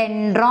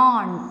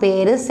ഡെൻഡ്രോൺ.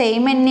 പേര്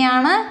സെയിം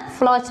തന്നെയാണ്,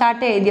 ഫ്ലോ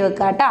ചാർട്ട് എഴുതി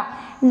വെക്കുക കേട്ടോ,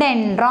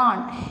 ഡെൻഡ്രോൺ.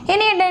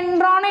 ഇനി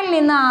ഡെൻഡ്രോണിൽ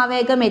നിന്ന്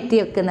ആവേഗം എത്തി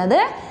വെക്കുന്നത്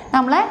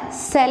നമ്മളെ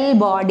സെൽ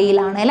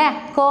ബോഡിയിലാണ് അല്ലേ,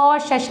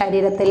 കോശ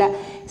ശരീരത്തിൽ.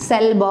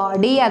 സെൽ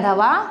ബോഡി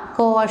അഥവാ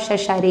കോശ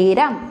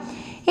ശരീരം.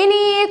 ഇനി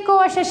ഈ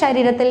കോശ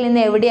ശരീരത്തിൽ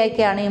നിന്ന്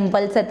എവിടെയൊക്കെയാണ്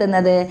ഇമ്പൾസ്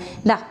എത്തുന്നത്?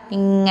 ഇതാ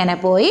ഇങ്ങനെ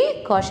പോയി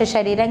കോശ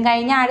ശരീരം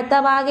കഴിഞ്ഞ അടുത്ത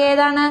ഭാഗം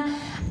ഏതാണ്?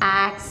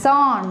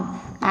 ആക്സോൺ.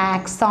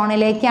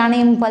 ആക്സോണിലേക്കാണ്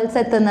ഇമ്പൾസ്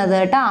എത്തുന്നത്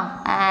കേട്ടോ,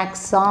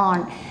 ആക്സോൺ.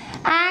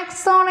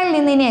 ആക്സോണിൽ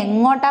നിന്ന് ഇനി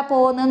എങ്ങോട്ടാ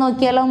പോകുന്നത്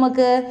നോക്കിയാലോ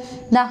നമുക്ക്.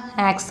 ഇതാ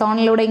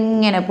ആക്സോണിലൂടെ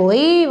ഇങ്ങനെ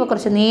പോയി,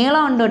 കുറച്ച്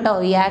നീളമുണ്ട് കേട്ടോ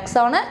ഈ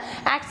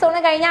ആക്സോണ്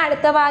കഴിഞ്ഞാൽ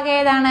അടുത്ത ഭാഗം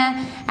ഏതാണ്?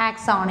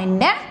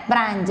 ആക്സോണിൻ്റെ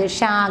ബ്രാഞ്ച്,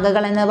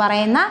 ശാഖകൾ എന്ന്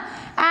പറയുന്ന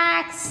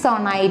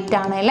ആക്സോണൈറ്റ്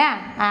ആണ് അല്ലേ.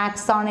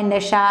 ആക്സോണിൻ്റെ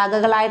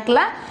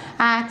ശാഖകളായിട്ടുള്ള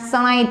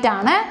ആക്സോണൈറ്റ്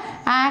ആണ്.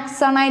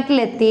 ആക്സോണൈറ്റിൽ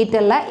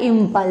എത്തിയിട്ടുള്ള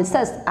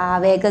ഇമ്പൾസസ്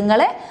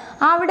ആവേഗങ്ങൾ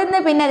അവിടുന്ന്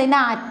പിന്നെ അതിൻ്റെ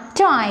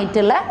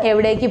അറ്റമായിട്ടുള്ള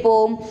എവിടേക്ക്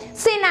പോവും?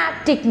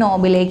 സിനാപ്റ്റിക്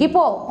നോബിലേക്ക്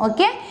പോവും.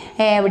 ഓക്കെ,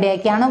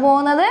 എവിടേക്കാണ്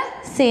പോകുന്നത്?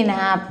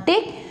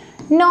 Synaptic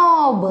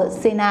knob.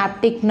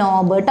 സിനാപ്റ്റിക്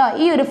നോബ് കേട്ടോ.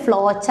 ഈ ഒരു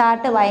ഫ്ലോ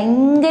ചാർട്ട്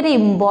ഭയങ്കര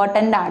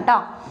ഇമ്പോർട്ടൻ്റ് ആട്ടോ.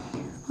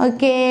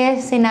 Okay,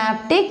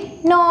 synaptic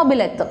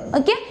നോബിലെത്തും.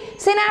 Okay,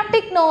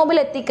 synaptic Nobil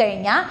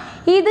എത്തിക്കഴിഞ്ഞാൽ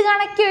ഇത്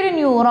കണക്കിയൊരു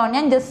ന്യൂറോൺ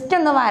ഞാൻ ജസ്റ്റ്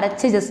ഒന്ന്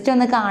വരച്ച് ജസ്റ്റ്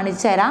ഒന്ന്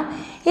കാണിച്ചു തരാം.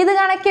 ഇത്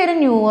കണക്കിയൊരു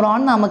ന്യൂറോൺ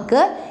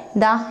നമുക്ക്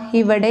ഇതാ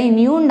ഇവിടെ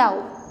ഇനിയും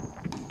ഉണ്ടാവും.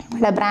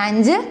 ഇവിടെ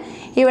ബ്രാഞ്ച്,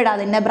 ഇവിടെ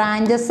അതിൻ്റെ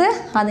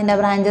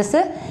ബ്രാഞ്ചസ്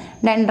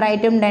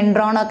ഡെൻഡ്രൈറ്റും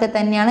ഡെൻഡ്രോണും ഒക്കെ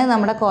തന്നെയാണ്.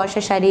 നമ്മുടെ കോശ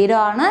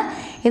ശരീരമാണ്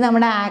ഇത്.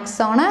 നമ്മുടെ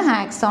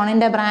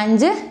ആക്സോണിൻ്റെ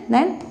branch,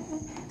 then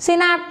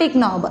synaptic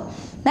knob,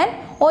 then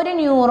ഒരു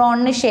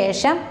ന്യൂറോണിന്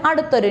ശേഷം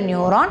അടുത്തൊരു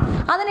ന്യൂറോൺ,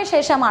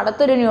 അതിനുശേഷം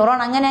അടുത്തൊരു ന്യൂറോൺ,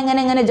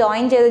 അങ്ങനെ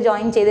ജോയിൻ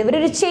ചെയ്ത്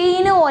ഇവരൊരു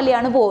ചെയിന്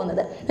പോലെയാണ്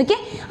പോകുന്നത്. ഓക്കെ,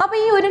 അപ്പോൾ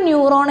ഈ ഒരു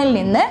ന്യൂറോണിൽ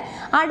നിന്ന്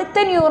അടുത്ത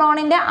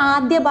ന്യൂറോണിൻ്റെ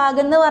ആദ്യ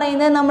ഭാഗം എന്ന്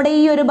പറയുന്നത് നമ്മുടെ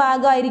ഈ ഒരു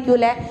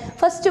ഭാഗമായിരിക്കൂലേ,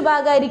 ഫസ്റ്റ്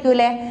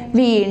ഭാഗമായിരിക്കൂലേ.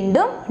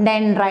 വീണ്ടും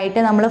ഡെൻഡ്രൈറ്റ്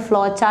നമ്മൾ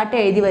ഫ്ലോ ചാർട്ട്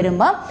എഴുതി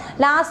വരുമ്പോൾ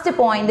ലാസ്റ്റ്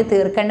പോയിന്റ്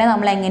തീർക്കേണ്ടത്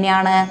നമ്മൾ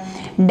എങ്ങനെയാണ്?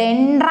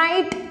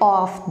 Dendrite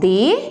of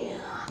the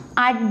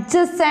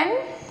adjacent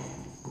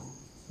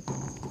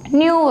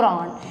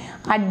neuron.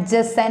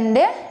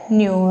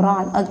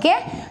 Okay,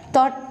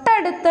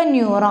 തൊട്ടടുത്ത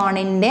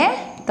ന്യൂറോണിൻ്റെ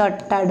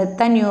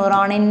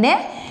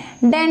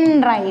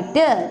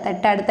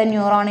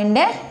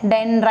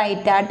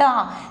ഡെൻഡ്രൈറ്റ് ആട്ടോ.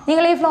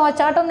 നിങ്ങൾ ഈ ഫ്ലോ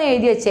ചാർട്ട് ഒന്ന്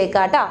എഴുതി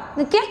വെച്ചേക്കാട്ടോ.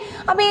 ഓക്കെ,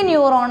 അപ്പോൾ ഈ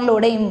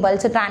ന്യൂറോണിലൂടെ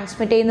ഇമ്പൾസ്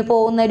ട്രാൻസ്മിറ്റ് ചെയ്ത്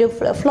പോകുന്ന ഒരു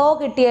ഫ്ലോ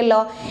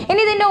കിട്ടിയല്ലോ.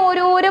 ഇനി ഇതിൻ്റെ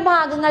ഓരോരോ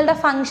ഭാഗങ്ങളുടെ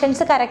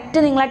ഫങ്ഷൻസ് കറക്റ്റ്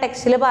നിങ്ങളെ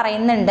ടെക്സ്റ്റിൽ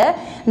പറയുന്നുണ്ട്.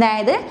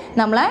 അതായത്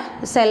നമ്മളെ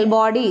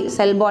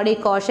സെൽ ബോഡി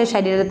കോശ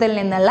ശരീരത്തിൽ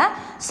നിന്നുള്ള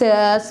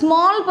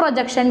സ്മോൾ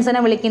പ്രൊജക്ഷൻസിനെ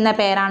വിളിക്കുന്ന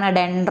പേരാണ്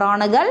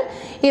ഡെൻഡ്രോണുകൾ.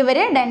 ഇവർ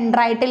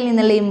ഡെൻഡ്രൈറ്റിൽ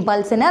നിന്നുള്ള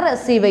ഇമ്പൾസിനെ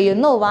റിസീവ്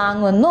ചെയ്യുന്നു,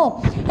 വാങ്ങുന്നു.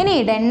 ഇനി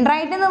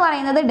ഡെൻഡ്രൈറ്റ് എന്ന്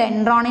പറയുന്നത്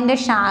ഡെൻഡ്രോണിൻ്റെ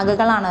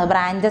ശാഖകളാണ്,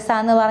 ബ്രാഞ്ചസ്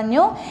ആണെന്ന്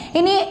പറഞ്ഞു.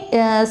 ഇനി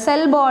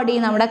സെൽ ബോഡി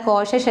നമ്മുടെ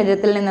കോശ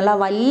ശരീരത്തിൽ നിന്നുള്ള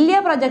വലിയ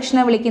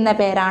പ്രൊജക്ഷനെ വിളിക്കുന്ന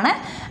പേരാണ്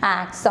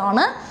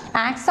ആക്സോണ്.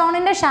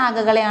 ആക്സോണിൻ്റെ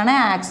ശാഖകളെയാണ്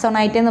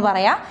ആക്സോണൈറ്റ് എന്ന്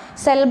പറയാം.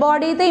 സെൽ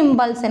ബോഡിയിലത്തെ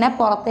ഇമ്പൾസിനെ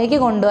പുറത്തേക്ക്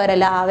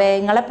കൊണ്ടുവരൽ,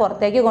 ആവേഗങ്ങളെ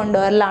പുറത്തേക്ക്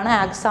കൊണ്ടുവരലാണ്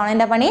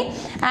ആക്സോണിൻ്റെ പണി.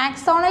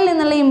 ആക്സോണിൽ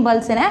നിന്നുള്ള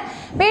ഇമ്പൾസിനെ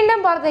വീണ്ടും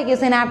പുറത്തേക്ക്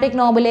സിനാപ്റ്റിക്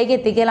നോബിലേക്ക്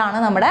എത്തിക്കലാണ്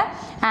നമ്മുടെ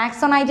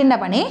ആക്സോണൈറ്റിൻ്റെ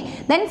പണി.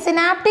 ദെൻ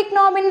സിനാപ്റ്റിക്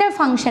നോബിൻ്റെ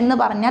ഫംഗ്ഷൻ എന്ന്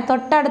പറഞ്ഞാൽ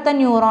തൊട്ടടുത്ത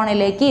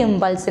ന്യൂറോണിലേക്ക്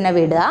ഇമ്പൾസിനെ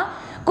വിടുക.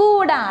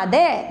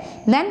 കൂടാതെ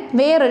ദെൻ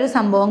വേറൊരു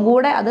സംഭവം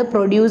കൂടെ അത്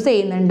പ്രൊഡ്യൂസ്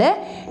ചെയ്യുന്നുണ്ട്.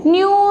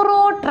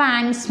 ന്യൂറോ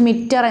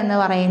ട്രാൻസ്മിറ്റർ എന്ന്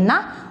പറയുന്ന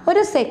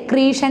ഒരു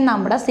സെക്രീഷൻ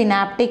നമ്മുടെ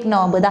സിനാപ്റ്റിക്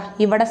നോബ്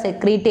ഇവിടെ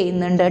സെക്രീറ്റ്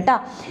ചെയ്യുന്നുണ്ട് കേട്ടോ.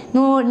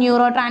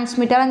 ന്യൂറോ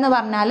ട്രാൻസ്മിറ്റർ എന്ന്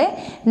പറഞ്ഞാൽ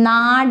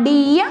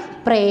നാഡീയ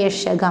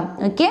പ്രേഷകം.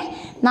 ഓക്കെ,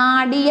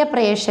 നാഡീയ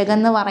പ്രേഷകം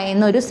എന്ന്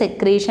പറയുന്ന ഒരു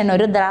സെക്രീഷൻ,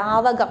 ഒരു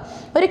ദ്രാവകം,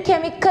 ഒരു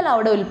കെമിക്കൽ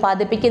അവിടെ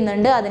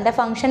ഉൽപ്പാദിപ്പിക്കുന്നുണ്ട്. അതിൻ്റെ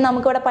ഫംഗ്ഷൻ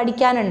നമുക്കിവിടെ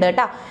പഠിക്കാനുണ്ട്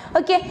കേട്ടോ.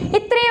 ഓക്കെ,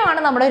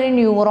 ഇത്രയുമാണ് നമ്മുടെ ഒരു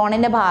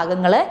ന്യൂറോണിൻ്റെ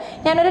ഭാഗങ്ങൾ.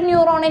 ഞാനൊരു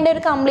ന്യൂറോണിൻ്റെ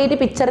ഒരു കംപ്ലീറ്റ്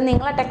പിക്ചർ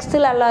നിങ്ങളെ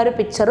ടെക്സ്റ്റിലുള്ള ഒരു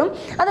പിക്ചറും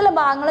അതിലെ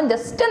ഭാഗങ്ങളും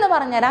ജസ്റ്റ് ഒന്ന്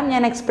പറഞ്ഞുതരാം.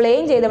 ഞാൻ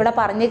എക്സ്പ്ലെയിൻ ചെയ്ത് ഇവിടെ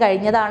പറഞ്ഞു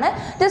കഴിഞ്ഞതാണ്,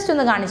 ജസ്റ്റ്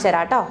ഒന്ന് കാണിച്ചു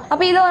തരാം കേട്ടോ.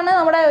 അപ്പോൾ ഇതാണ്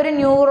നമ്മുടെ ഒരു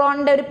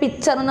ന്യൂറോണിൻ്റെ ഒരു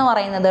പിക്ചർ എന്ന്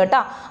പറയുന്നത്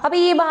കേട്ടോ. അപ്പോൾ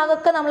ഈ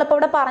ഭാഗമൊക്കെ നമ്മളിപ്പോൾ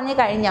ഇവിടെ പറഞ്ഞു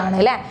കഴിഞ്ഞാണ്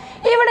അല്ലേ.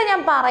 ഇവിടെ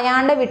ഞാൻ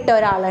പറയാണ്ട് വിട്ട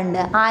ഒരാളുണ്ട്.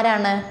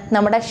 ആരാണ്?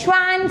 നമ്മുടെ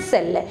ശ്വാൻ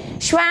സെല്ല്,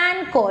 ശ്വാൻ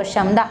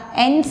കോശം.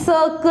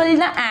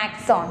 Encircled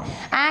axon.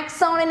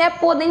 ആക്സോണിനെ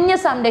പൊതിഞ്ഞ്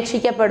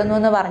സംരക്ഷിക്കപ്പെടുന്നു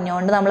എന്ന്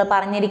പറഞ്ഞുകൊണ്ട് നമ്മൾ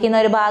പറഞ്ഞിരിക്കുന്ന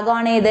ഒരു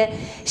ഭാഗമാണ് ഏത്?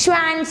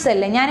 ശ്വാൻ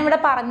സെല്ല്. ഞാനിവിടെ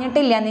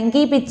പറഞ്ഞിട്ടില്ല,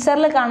 നിങ്ങൾക്ക് ഈ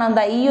പിക്ചറിൽ കാണാം.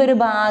 ഈ ഒരു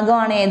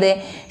ഭാഗമാണ് ഏത്?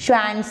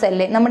 ശ്വാൻ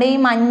സെല്ല്. നമ്മുടെ ഈ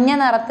മഞ്ഞ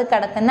നിറത്ത്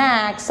കിടക്കുന്ന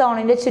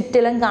ആക്സോണിൻ്റെ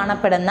ചുറ്റിലും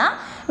കാണപ്പെടുന്ന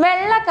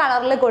വെള്ള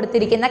കളറിൽ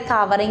കൊടുത്തിരിക്കുന്ന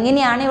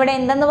കവറിങ്ങിനെയാണ് ഇവിടെ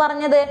എന്തെന്ന്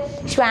പറഞ്ഞത്?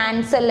 ശ്വാൻ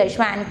സെല്ല്,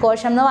 ശ്വാൻ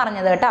കോശം എന്ന്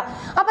പറഞ്ഞത് കേട്ടോ.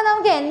 അപ്പോൾ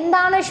നമുക്ക്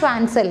എന്താണ്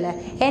ശ്വാൻ സെല്ല്,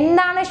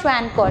 എന്താണ്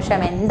ശ്വാൻ കോശം,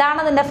 എന്താണ്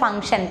അതിൻ്റെ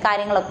ഫംഗ്ഷൻ,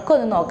 കാര്യങ്ങളൊക്കെ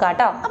ഒന്ന് നോക്കാം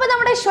കേട്ടോ. അപ്പോൾ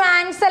നമ്മുടെ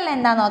ശ്വാൻ സെല്ല്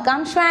എന്താ നോക്കാം.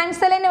 ശ്വാൻ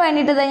സെല്ലിന്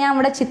വേണ്ടിയിട്ട് ഞാൻ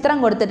ഇവിടെ ചിത്രം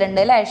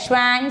കൊടുത്തിട്ടുണ്ട് അല്ലേ.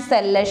 ശ്വാൻ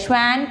സെല്ല്,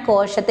 ശ്വാൻ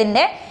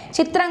കോശത്തിൻ്റെ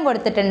ചിത്രം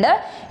കൊടുത്തിട്ടുണ്ട്.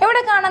 ഇവിടെ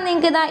കാണാൻ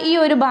നിങ്ങൾക്ക് ഇതാ ഈ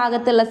ഒരു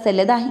ഭാഗത്തുള്ള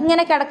സെല്ല്, ഇതാ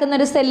ഇങ്ങനെ കിടക്കുന്ന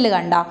ഒരു സെല്ല്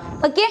കണ്ടോ.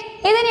 ഓക്കെ,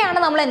 ഇതിനെയാണ്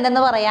നമ്മൾ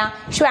എന്തെന്ന് പറയാം?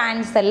 ശ്വാൻ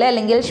സെല്ല്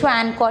അല്ലെങ്കിൽ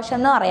ശ്വാൻ കോശം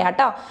എന്ന് പറയാം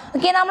കേട്ടോ.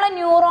 ഓക്കെ, നമ്മളെ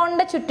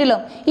ന്യൂറോണിൻ്റെ ചുറ്റിലും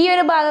ഈ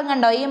ഒരു ഭാഗം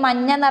കണ്ടോ, ഈ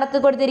മഞ്ഞ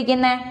നിറത്ത്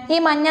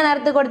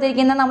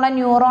കൊടുത്തിരിക്കുന്ന നമ്മളെ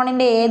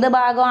ന്യൂറോണിൻ്റെ ഏത്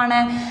ഭാഗമാണ്?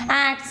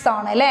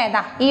 ആക്സോൺ അല്ലേ.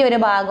 ഇതാ ഈ ഒരു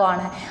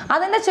ഭാഗമാണ്.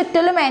 അതിൻ്റെ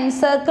ചുറ്റിലും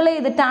എൻസർക്കിൾ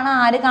ചെയ്തിട്ടാണ്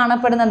ആര്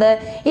കാണപ്പെടുന്നത്?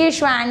 ഈ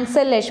ശ്വാൻ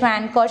സെല്ല്,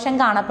 ശ്വാൻ കോശം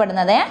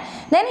കാണപ്പെടുന്നത്.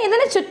 ദെൻ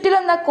ഇതിന് ചുറ്റിലും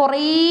എന്താ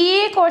കുറേ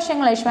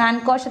കോശങ്ങൾ, ശ്വാൻ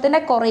കോശത്തിൻ്റെ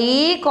കുറേ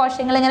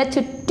കോശങ്ങൾ ഇങ്ങനെ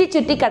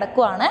ചുറ്റി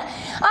കിടക്കുവാണ്.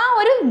 ആ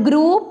ഒരു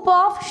ഗ്രൂപ്പ്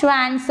ഓഫ്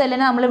ശ്വാൻ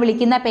സെല്ലിനെ നമ്മൾ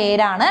വിളിക്കുന്ന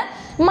പേരാണ്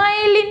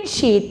മൈലിൻ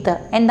ഷീത്ത്.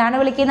 എന്താണ്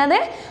വിളിക്കുന്നത്?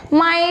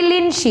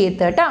 മൈലിൻ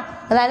ഷീത്ത് കേട്ടോ.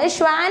 അതായത്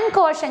ശ്വാൻ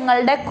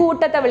കോശങ്ങളുടെ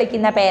കൂട്ടത്തെ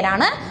വിളിക്കുന്ന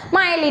പേരാണ്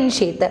മൈലിൻ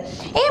ഷീത്ത്.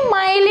 ഈ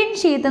മൈലിൻ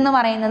ഷീത്ത് എന്ന്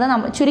പറയുന്നത്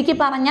ചുരുക്കി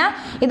പറഞ്ഞാൽ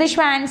ഇത്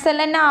ശ്വാൻ സെൽ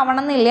തന്നെ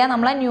ആവണം എന്നില്ല.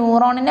 നമ്മളെ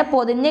ന്യൂറോണിനെ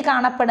പൊതിഞ്ഞ്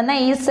കാണപ്പെടുന്ന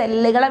ഈ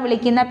സെല്ലുകളെ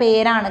വിളിക്കുന്ന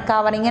പേരാണ്,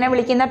 കവറിങ്ങിനെ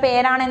വിളിക്കുന്ന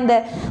പേരാണ് എന്ത്?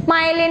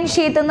 മൈലിൻ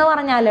ഷീത്ത് എന്ന്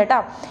പറഞ്ഞാൽ കേട്ടോ.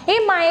 ഈ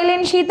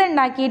മൈലിൻ ഷീത്ത്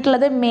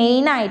ഉണ്ടാക്കിയിട്ടുള്ളത്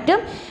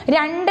മെയിനായിട്ടും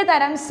 2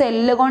 തരം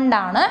സെല്ല്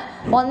കൊണ്ടാണ്.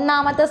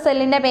 ഒന്നാമത്തെ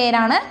സെല്ലിൻ്റെ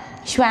പേരാണ്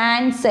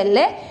ശ്വാൻ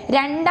സെല്ല്,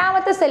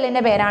 രണ്ടാമത്തെ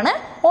സെല്ലിൻ്റെ പേരാണ്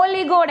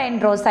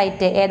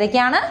ഒലിഗോഡെൻഡ്രോസൈറ്റ്.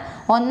 ഏതൊക്കെയാണ്?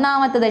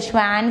 ഒന്നാമത്തത്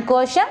ശ്വാൻ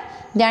കോശം,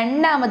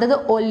 രണ്ടാമത്തത്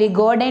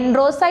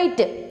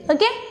ഒലിഗോഡെൻഡ്രോസൈറ്റ്.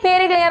 ഓക്കെ,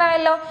 പേര് ക്ലിയർ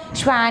ആയല്ലോ.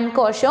 ശ്വാൻ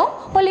കോശവും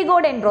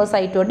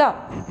ഒലിഗോഡെൻഡ്രോസൈറ്റും കേട്ടോ.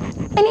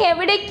 ഇനി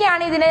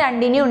എവിടേക്കാണ് ഇതിനെ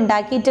രണ്ടിനെയും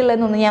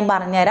ഉണ്ടാക്കിയിട്ടുള്ളതെന്നൊന്ന് ഞാൻ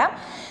പറഞ്ഞുതരാം.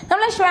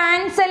 നമ്മൾ ശ്വാൻ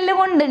സെല്ല്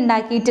കൊണ്ട്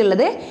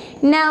ഉണ്ടാക്കിയിട്ടുള്ളത്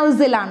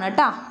നെർവ്സിലാണ്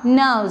കേട്ടോ.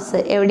 നെർവ്സ്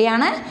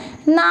എവിടെയാണ്?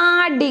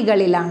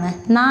 നാഡികളിലാണ്.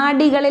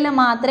 നാഡികളിൽ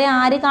മാത്രമേ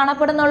ആര്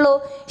കാണപ്പെടുന്നുള്ളൂ?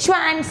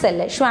 ശ്വാൻ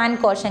സെല്ല്, ശ്വാൻ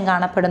കോശം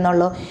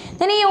കാണപ്പെടുന്നുള്ളൂ.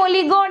 ഇനി ഈ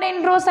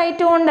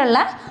ഒലിഗോഡെൻഡ്രോസൈറ്റ് കൊണ്ടുള്ള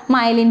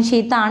മൈലിൻ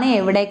ഷീത്താണ്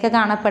എവിടെയൊക്കെ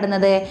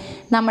കാണപ്പെടുന്നത്?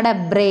 നമ്മുടെ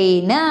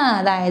ബ്രെയിന്,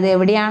 അതായത്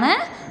എവിടെയാണ്?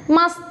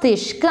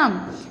 മസ്തിഷ്കം.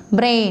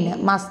 ബ്രെയിൻ,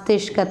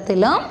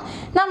 മസ്തിഷ്കത്തിലും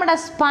നമ്മുടെ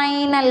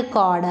സ്പൈനൽ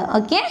കോഡ്.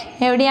 ഓക്കെ,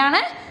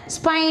 എവിടെയാണ്?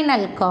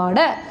 Spinal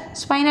cord.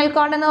 സ്പൈനൽ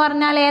കോഡ് എന്ന്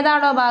പറഞ്ഞാൽ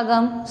ഏതാണോ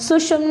ഭാഗം?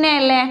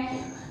 സുഷുമ്നയല്ലേ?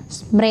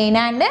 Brain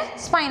and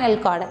spinal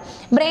cord.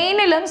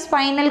 ബ്രെയിനിലും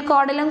spinal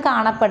കോഡിലും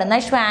കാണപ്പെടുന്ന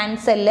ശ്വാൻ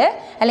സെല്ല്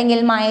അല്ലെങ്കിൽ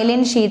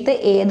മൈലിൻ ഷീത്ത്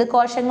ഏത്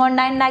കോശം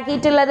കൊണ്ടാണ്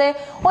ഉണ്ടാക്കിയിട്ടുള്ളത്?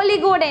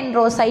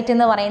 ഒലിഗോഡെൻഡ്രോസൈറ്റ്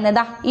എന്ന്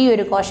പറയുന്നത് ഈ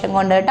ഒരു കോശം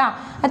കൊണ്ട് കേട്ടോ.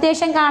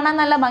 അത്യാവശ്യം കാണാൻ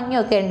നല്ല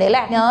ഭംഗിയൊക്കെ ഉണ്ട്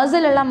അല്ലേ?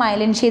 നെർവ്സിലുള്ള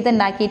മൈലിൻ ഷീത്ത്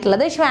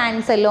ഉണ്ടാക്കിയിട്ടുള്ളത് ശ്വാൻ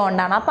സെല്ല്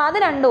കൊണ്ടാണ്. അപ്പോൾ അത്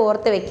രണ്ടും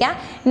ഓർത്ത് വെക്കാം.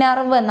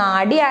 നെർവ്,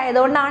 നാഡി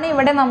ആയതുകൊണ്ടാണ്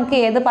ഇവിടെ നമുക്ക്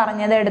ഏത്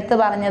പറഞ്ഞത്, എടുത്ത്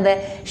പറഞ്ഞത്?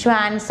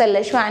 ശ്വാൻ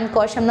സെല്ല്, ശ്വാൻ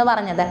കോശം എന്ന്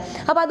പറഞ്ഞത്.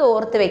 അപ്പോൾ അത്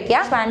ഓർത്ത്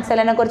വെക്കുക. ശ്വാൻ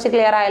സെല്ലിനെ കുറിച്ച്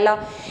ക്ലിയർ ആയല്ലോ.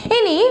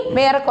 ഇനി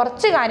വേറെ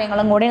കുറച്ച്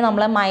കാര്യങ്ങളും കൂടി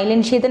നമ്മൾ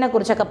മൈലിൻ ഷീത്തിനെ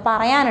കുറിച്ചൊക്കെ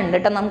പറയാനുണ്ട്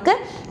കേട്ടോ. നമുക്ക്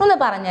ഒന്ന്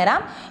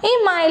പറഞ്ഞുതരാം. ഈ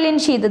മൈലിൻ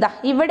ഷീത്ത് ഇതാ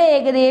ഇവിടെ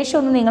ഏകദേശം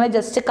ഒന്ന് നിങ്ങൾ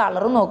ജസ്റ്റ്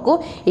കളർ നോക്കൂ.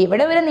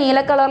 ഇവിടെ ഒരു നീല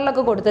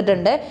കളറിലൊക്കെ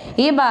കൊടുത്തിട്ടുണ്ട്.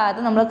 ഈ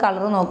ഭാഗത്ത് നമ്മൾ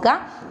കളർ നോക്കുക.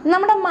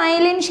 നമ്മുടെ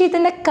മൈലിൻ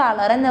ഷീത്തിൻ്റെ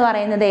കളർ എന്ന്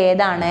പറയുന്നത്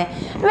ഏതാണ്?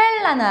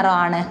 വെള്ള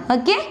നിറമാണ്.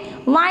 ഓക്കെ,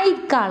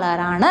 വൈറ്റ്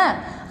കളറാണ്.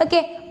 ഓക്കെ,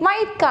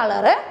 വൈറ്റ്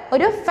കളറ്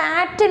ഒരു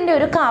ഫാറ്റിൻ്റെ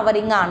ഒരു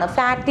കവറിങ് ആണ്.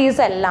 ഫാറ്റി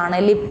സെല്ലാണ്,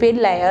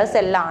 ലിപ്പിഡ് ലെയേഴ്സ്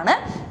എല്ലാമാണ്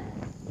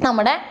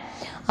നമ്മുടെ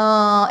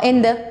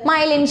എന്ത്?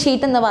 മൈലിൻ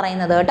ഷീത്ത് എന്ന്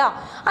പറയുന്നത് കേട്ടോ.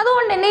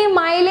 അതുകൊണ്ട് തന്നെ ഈ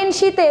മൈലിൻ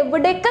ഷീത്ത്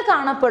എവിടെയൊക്കെ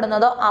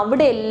കാണപ്പെടുന്നതോ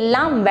അവിടെ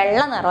എല്ലാം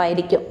വെള്ള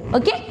നിറമായിരിക്കും.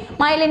 ഓക്കെ,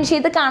 മൈലിൻ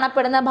ഷീത്ത്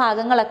കാണപ്പെടുന്ന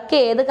ഭാഗങ്ങളൊക്കെ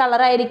ഏത്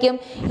കളറായിരിക്കും?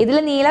 ഇതിൽ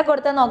നീല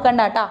കൊടുത്ത്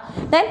നോക്കണ്ട കേട്ടോ.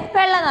 ദെൻ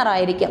വെള്ള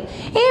നിറമായിരിക്കും.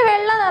 ഈ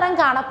വെള്ള നിറം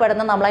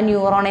കാണപ്പെടുന്ന നമ്മളെ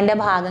ന്യൂറോണിൻ്റെ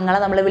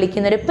ഭാഗങ്ങളെ നമ്മൾ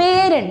വിളിക്കുന്നൊരു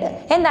പേരുണ്ട്.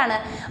 എന്താണ്?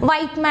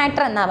 വൈറ്റ്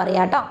മാറ്റർ എന്നാ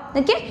പറയുക കേട്ടോ.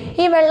 ഓക്കെ,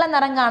 ഈ വെള്ള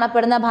നിറം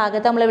കാണപ്പെടുന്ന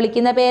ഭാഗത്ത് നമ്മൾ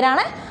വിളിക്കുന്ന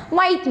പേരാണ്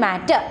വൈറ്റ്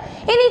മാറ്റർ.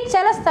 ഇനി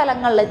ചില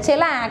സ്ഥലങ്ങളിൽ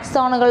ചില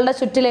ആക്സോണുകളുടെ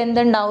ചുറ്റിൽ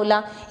എന്തുണ്ടാവില്ല?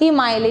 ഈ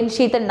മൈലിൻ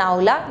ഷീത്ത്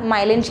ഉണ്ടാവില്ല.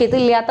 മൈലിൻ ഷീത്ത്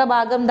ഇല്ലാത്ത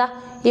ഭാഗം എന്താ?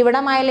 ഇവിടെ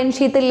മൈലിൻ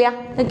ഷീത്ത് ഇല്ല.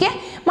 ഓക്കെ,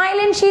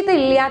 മൈലിൻ ഷീത്ത്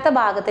ഇല്ലാത്ത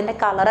ഭാഗത്തിന്റെ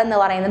കളർ എന്ന്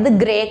പറയുന്നത്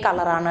ഗ്രേ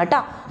കളറാണ് കേട്ടോ.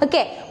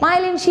 ഓക്കെ,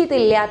 മൈലിൻ ഷീത്ത്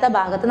ഇല്ലാത്ത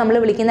ഭാഗത്ത് നമ്മൾ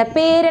വിളിക്കുന്ന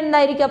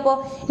പേരെന്തായിരിക്കും? അപ്പോൾ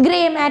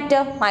ഗ്രേ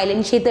മാറ്റർ.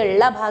 മൈലിൻ ഷീത്ത്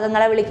ഉള്ള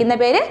ഭാഗങ്ങളെ വിളിക്കുന്ന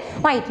പേര്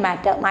വൈറ്റ്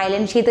മാറ്റർ.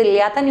 മൈലിൻ ഷീത്ത്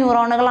ഇല്ലാത്ത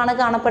ന്യൂറോണുകളാണ്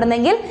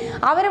കാണപ്പെടുന്നതെങ്കിൽ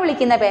അവരെ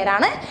വിളിക്കുന്ന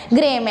പേരാണ്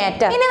ഗ്രേ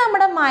മാറ്റർ. ഇനി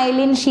നമ്മുടെ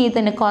മൈലിൻ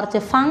ഷീത്തിന്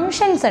കുറച്ച്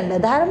ഫങ്ഷൻസ് ഉണ്ട്,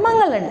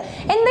 ധർമ്മങ്ങളുണ്ട്.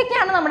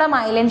 എന്തൊക്കെയാണ് നമ്മുടെ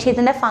മൈലിൻ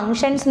ഷീത്തിന്റെ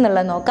ഫങ്ഷൻസ്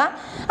എന്നുള്ളത് നോക്കാം.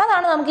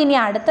 അതാണ് നമുക്ക് ഇനി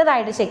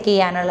അടുത്തതായിട്ട് ചെക്ക്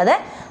ചെയ്യാനുള്ളത്.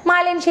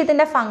 മൈലിൻ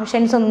ഷീത്തിന്റെ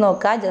ഫങ്ഷൻസ് ഒന്ന്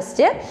നോക്കുക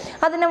ജസ്റ്റ്.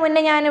 അതിന്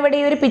മുന്നേ ഞാനിവിടെ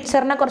ഈ ഒരു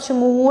പിക്ചറിനെ കുറച്ചും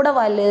കൂടെ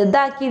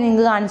വലുതാക്കി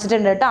നിങ്ങൾക്ക്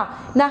കാണിച്ചിട്ടുണ്ട് കേട്ടോ.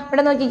 ഇതാ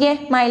ഇവിടെ നോക്കിക്കേ,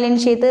 മൈലിൻ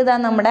ഷീത്ത് ഇതാ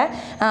നമ്മുടെ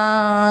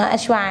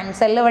ശ്വാൻ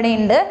സെല്ല് ഇവിടെ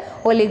ഉണ്ട്,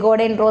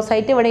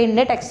 ഒലിഗോഡെൻഡ്രോസൈറ്റ് ഇവിടെ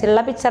ഉണ്ട്.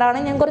 ടെക്സ്റ്റിലുള്ള പിക്ചറാണ്.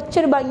 ഞാൻ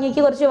കുറച്ചൊരു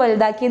ഭംഗിക്ക് കുറച്ച്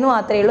വലുതാക്കിയെന്ന്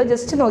മാത്രമേ ഉള്ളൂ.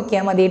 ജസ്റ്റ്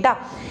നോക്കിയാൽ മതി കേട്ടോ.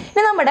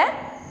 ഇനി നമ്മുടെ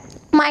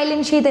മൈലിൻ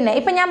ഷീത്തിൻ്റെ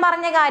ഇപ്പം ഞാൻ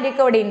പറഞ്ഞ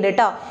കാര്യമൊക്കെ ഇവിടെ ഉണ്ട്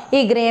കേട്ടോ.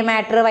 ഈ ഗ്രേ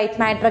മാറ്റർ, വൈറ്റ്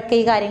മാറ്റർ ഒക്കെ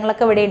ഈ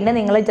കാര്യങ്ങളൊക്കെ ഇവിടെ ഉണ്ട്.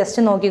 നിങ്ങൾ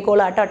ജസ്റ്റ്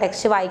നോക്കിക്കോളൂ കേട്ടോ,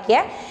 ടെക്സ്റ്റ്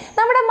വായിക്കുക.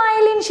 നമ്മുടെ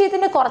മൈലിൻ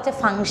ഷീത്തിൻ്റെ കുറച്ച്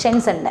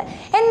ഫങ്ഷൻസ് ഉണ്ട്.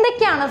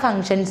 എന്തൊക്കെയാണ്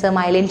ഫങ്ഷൻസ്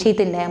മൈലിൻ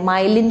ഷീത്തിൻ്റെ?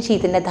 മൈലിൻ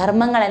ഷീത്തിൻ്റെ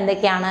ധർമ്മങ്ങൾ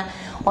എന്തൊക്കെയാണ്?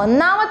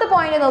 ഒന്നാമത്തെ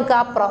പോയിന്റ് നോക്കുക,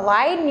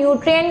 provide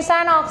nutrients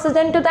and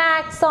oxygen to the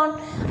axon.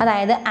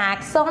 അതായത്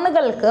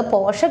ആക്സോണുകൾക്ക്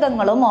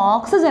പോഷകങ്ങളും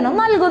ഓക്സിജനും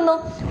നൽകുന്നു.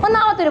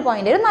 ഒന്നാമത്തെ ഒരു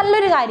പോയിന്റ്, ഒരു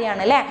നല്ലൊരു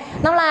കാര്യമാണ് അല്ലേ?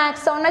 നമ്മൾ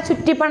ആക്സോണിനെ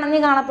ചുറ്റിപ്പണഞ്ഞ്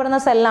കാണപ്പെടുന്ന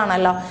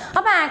സെല്ലാണല്ലോ.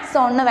 അപ്പോൾ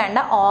ആക്സോണിന് വേണ്ട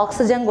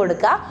ഓക്സിജൻ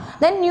കൊടുക്കുക,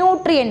 ദെൻ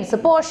ന്യൂട്രിയൻസ്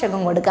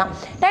പോഷകം കൊടുക്കുക.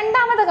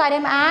 രണ്ടാമത്തെ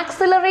കാര്യം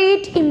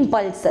ആക്സിലറേറ്റ്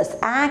ഇമ്പൾസസ്.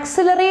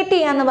 ആക്സിലറേറ്റ്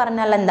ചെയ്യാന്ന്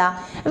പറഞ്ഞാൽ എന്താ?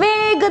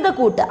 വേഗത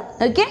കൂട്ടുക.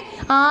 ഓക്കെ,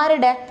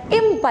 ആരുടെ?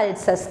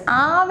 ഇമ്പൾസസ്,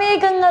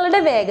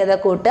 ആവേഗങ്ങളുടെ വേഗത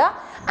കൂട്ടുക.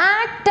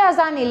 Act as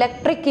an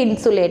electric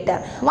insulator,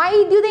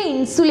 വൈദ്യുത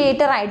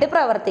ഇൻസുലേറ്റർ ആയിട്ട്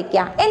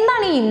പ്രവർത്തിക്കുക.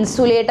 എന്താണ് ഈ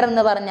ഇൻസുലേറ്റർ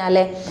എന്ന് പറഞ്ഞാൽ?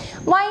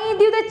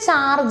 വൈദ്യുത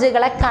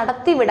ചാർജുകളെ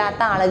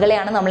കടത്തിവിടാത്ത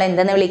ആളുകളെയാണ് നമ്മൾ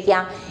എന്തെന്ന് വിളിക്കുക?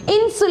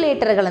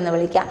 ഇൻസുലേറ്ററുകൾ എന്ന്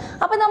വിളിക്കുക.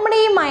 അപ്പോൾ നമ്മുടെ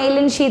ഈ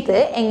മൈലിൻ ഷീത്ത്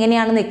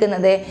എങ്ങനെയാണ്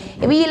നിൽക്കുന്നത്?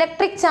 ഈ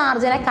ഇലക്ട്രിക്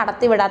ചാർജിനെ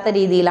കടത്തിവിടാത്ത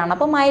രീതിയിലാണ്.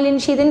 അപ്പോൾ മൈലിൻ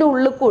ഷീത്തിൻ്റെ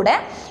ഉള്ളിൽ കൂടെ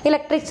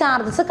ഇലക്ട്രിക്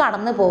ചാർജസ്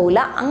കടന്നു പോകില്ല.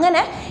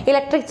 അങ്ങനെ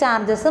ഇലക്ട്രിക്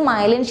ചാർജസ്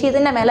മൈലിൻ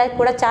ഷീത്തിൻ്റെ മേലെ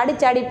കൂടെ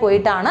ചാടി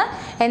പോയിട്ടാണ്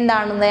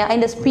എന്താണെന്ന്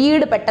അതിൻ്റെ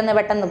സ്പീഡ്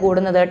പെട്ടെന്ന്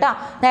കൂടുന്നത് കേട്ടോ.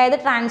 അതായത്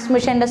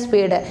ട്രാൻസ്മിഷൻ്റെ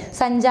സ്പീഡ്,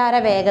 സഞ്ചാര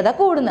വേഗത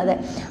കൂടുന്നത്.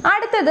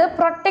 അടുത്തത്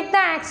protect the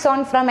axon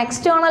from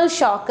external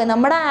shock.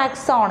 നമ്മുടെ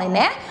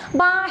ആക്സോണിനെ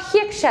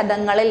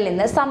ബാഹ്യക്ഷതങ്ങളിൽ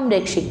നിന്ന്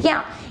സംരക്ഷിക്കുക.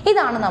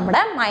 ഇതാണ്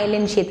നമ്മുടെ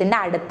മൈലിൻ ഷീത്തിൻ്റെ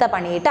അടുത്ത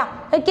പണി കേട്ടോ.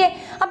 ഓക്കെ,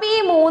 അപ്പോൾ ഈ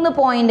 3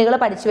 പോയിന്റുകൾ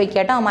പഠിച്ചു വെക്കുക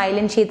കേട്ടോ.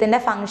 മൈലിൻ ഷീത്തിൻ്റെ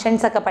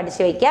ഫങ്ഷൻസ് ഒക്കെ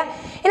പഠിച്ചു വെക്കുക.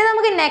 ഇനി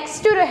നമുക്ക്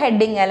നെക്സ്റ്റ് ഒരു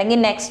ഹെഡിങ് അല്ലെങ്കിൽ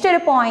നെക്സ്റ്റ് ഒരു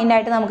പോയിന്റ്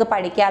ആയിട്ട് നമുക്ക്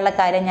പഠിക്കാനുള്ള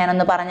കാര്യം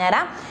ഞാനൊന്ന്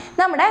പറഞ്ഞുതരാം.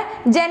 നമ്മുടെ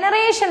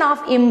ജനറേഷൻ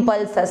ഓഫ്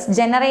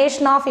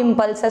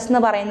ഇമ്പൾസസ് എന്ന്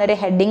പറയുന്ന ഒരു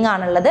ഹെഡിങ്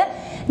ആണുള്ളത്.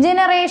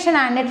 ജനറേഷൻ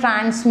ആൻഡ്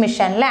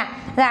ട്രാൻസ്മിഷൻ അല്ലേ.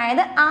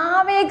 അതായത്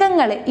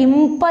ആവേഗങ്ങൾ,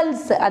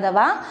 ഇമ്പൾസ്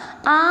അഥവാ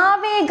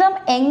ആവേഗം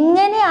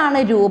എങ്ങനെയാണ്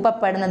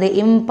രൂപപ്പെടുന്നത്?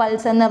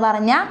 ഇമ്പൾസ് എന്ന്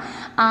പറഞ്ഞാൽ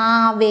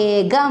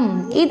ആവേഗം.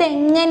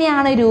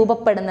 ഇതെങ്ങനെയാണ്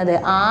രൂപപ്പെടുന്നത്?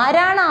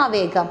 ആരാണ്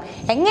ആവേഗം?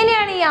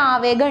 എങ്ങനെയാണ് ഈ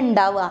ആവേഗം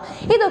ഉണ്ടാവുക?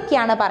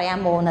 ഇതൊക്കെയാണ്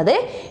പറയാൻ പോകുന്നത്.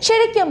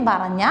 ശരിക്കും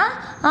പറഞ്ഞാൽ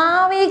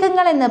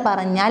ആവേഗങ്ങൾ എന്ന്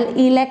പറഞ്ഞാൽ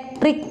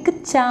ഇലക്ട്രിക്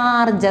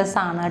ചാർജസ്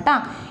ആണ് കേട്ടോ.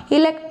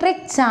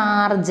 ഇലക്ട്രിക്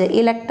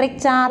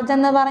ചാർജ്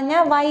എന്ന്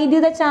പറഞ്ഞാൽ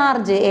വൈദ്യുത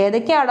ചാർജ്.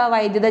 ഏതൊക്കെയാണോ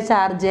വൈദ്യുത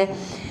ചാർജ്?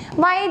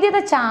 വൈദ്യുത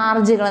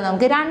ചാർജുകൾ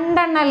നമുക്ക് 2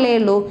 എണ്ണല്ലേ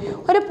ഉള്ളൂ.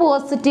 ഒരു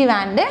പോസിറ്റീവ്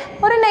ആൻഡ്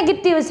ഒരു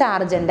നെഗറ്റീവ്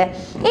ചാർജ് ഉണ്ട്.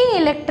 ഈ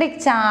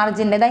ഇലക്ട്രിക്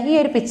ചാർജിൻ്റെ ഈ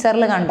ഒരു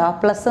പിക്ചറിൽ കണ്ടോ,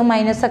 പ്ലസും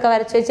മൈനസും ഒക്കെ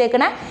വരച്ച്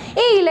വെച്ചേക്കണേ.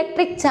 ഈ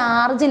ഇലക്ട്രിക്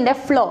ചാർജിൻ്റെ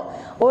ഫ്ലോ,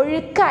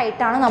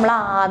 ഒഴുക്കായിട്ടാണ് നമ്മൾ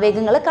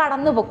ആവേഗങ്ങൾ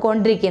കടന്നു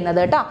പൊയ്ക്കൊണ്ടിരിക്കുന്നത്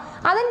കേട്ടോ.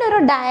 അതിൻ്റെ ഒരു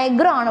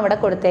ഡയഗ്രം ആണ് ഇവിടെ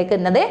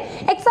കൊടുത്തേക്കുന്നത്.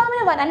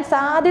 എക്സാമിന് വരാൻ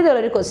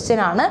സാധ്യതയുള്ളൊരു ക്വസ്റ്റ്യൻ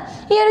ആണ്.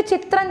 ഈ ഒരു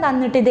ചിത്രം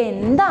തന്നിട്ട് ഇത്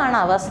എന്താണ്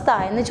അവസ്ഥ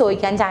എന്ന്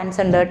ചോദിക്കാൻ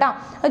ചാൻസ് ഉണ്ട് കേട്ടോ.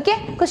 ഓക്കെ,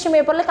 ക്വസ്റ്റ്യൻ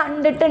പേപ്പറിൽ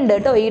കണ്ടിട്ടുണ്ട്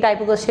കേട്ടോ ഈ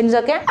ടൈപ്പ് ക്വസ്റ്റ്യൻസ്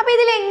ഒക്കെ. അപ്പോൾ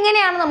ഇതിൽ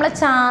എങ്ങനെയാണ് നമ്മൾ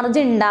ചാർജ്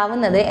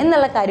ഉണ്ടാവുന്നത്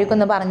എന്നുള്ള കാര്യമൊക്കെ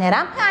ഒന്ന്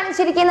പറഞ്ഞുതരാം.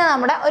 കാണിച്ചിരിക്കുന്നത്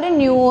നമ്മുടെ ഒരു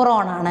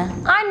ന്യൂറോൺ ആണ്.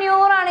 ആ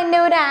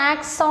ന്യൂറോണിൻ്റെ ഒരു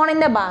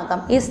ആക്സോണിൻ്റെ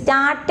ഭാഗം, ഈ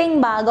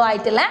സ്റ്റാർട്ടിങ്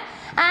ഭാഗമായിട്ടുള്ള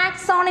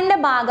ആക്സോണിൻ്റെ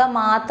ഭാഗം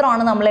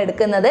മാത്രമാണ് നമ്മൾ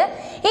എടുക്കുന്നത്.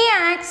 ഈ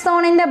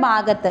ആക്സോണിൻ്റെ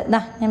ഭാഗത്ത്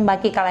ഞാൻ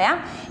ബാക്കി കളയാം.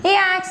 ഈ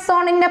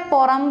ആക്സോണിൻ്റെ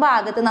പുറം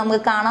ഭാഗത്ത് നമുക്ക്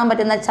കാണാൻ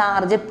പറ്റുന്ന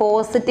ചാർജ്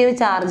പോസിറ്റീവ്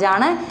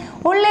ചാർജാണ്.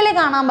 ഉള്ളിൽ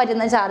കാണാൻ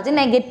പറ്റുന്ന ചാർജ്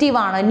നെഗറ്റീവ്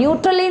ആണ്.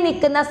 ന്യൂട്രലിൽ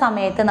നിൽക്കുന്ന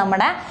സമയത്ത്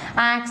നമ്മുടെ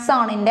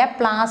ആക്സോണിൻ്റെ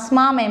പ്ലാസ്മ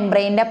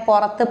മെംബ്രെയിൻ്റെ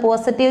പുറത്ത്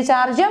പോസിറ്റീവ്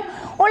ചാർജും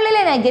ഉള്ളിൽ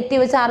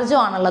നെഗറ്റീവ് ചാർജും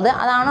ആണുള്ളത്.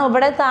 അതാണ്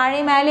ഇവിടെ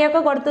താഴെ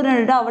മേലെയൊക്കെ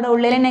കൊടുത്തിട്ടുണ്ട് കേട്ടോ. അവിടെ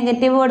ഉള്ളിൽ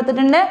നെഗറ്റീവ്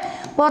കൊടുത്തിട്ടുണ്ട്,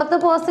 പുറത്ത്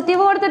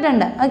പോസിറ്റീവ്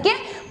കൊടുത്തിട്ടുണ്ട്. ഓക്കെ,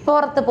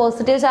 പുറത്ത്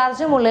പോസിറ്റീവ്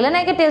ചാർജും ഉള്ളിൽ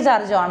നെഗറ്റീവ്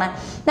ചാർജും ആണ്.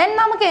 ദെൻ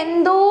നമുക്ക്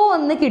എന്തോ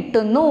ഒന്ന്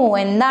കിട്ടുന്നു.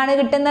 എന്താണ്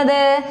കിട്ടുന്നത്?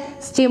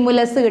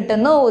 സ്റ്റിമുലസ്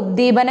കിട്ടുന്നു,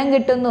 ഉദ്ദീപനം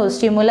കിട്ടുന്നു.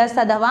 സ്റ്റിമുലസ്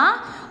അഥവാ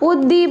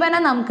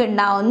ഉദ്ദീപനം നമുക്ക്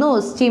ഉണ്ടാവുന്നു.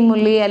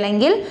 സ്റ്റിമുലി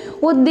അല്ലെങ്കിൽ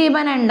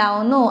ഉദ്ദീപനം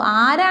ഉണ്ടാവുന്നു.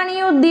 ആരാണ് ഈ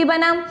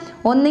ഉദ്ദീപനം?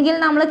 ഒന്നുകിൽ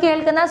നമ്മൾ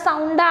കേൾക്കുന്ന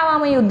സൗണ്ട്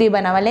ആവാം ഈ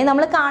ഉദ്ദീപനം, അല്ലെങ്കിൽ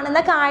നമ്മൾ കാണുന്ന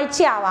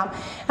കാഴ്ചയാവാം,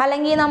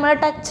 അല്ലെങ്കിൽ നമ്മൾ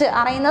ടച്ച്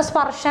അറിയുന്ന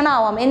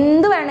സ്പർശനമാവാം,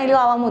 എന്ത് വേണമെങ്കിലും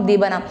ആവാം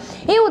ഉദ്ദീപനം.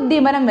 ഈ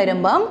ഉദ്ദീപനം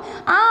വരുമ്പം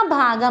ആ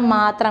ഭാഗം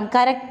മാത്രം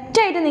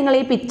കറക്റ്റായിട്ട് നിങ്ങൾ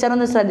ഈ പിക്ചർ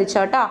ഒന്ന്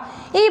ശ്രദ്ധിച്ചോട്ടോ.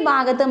 ഈ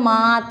ഭാഗത്ത്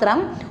മാത്രം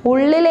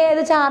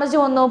ഉള്ളിലേത് ചാർജ്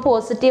വന്നു?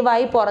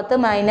 പോസിറ്റീവായി, പുറത്ത്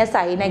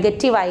മൈനസായി,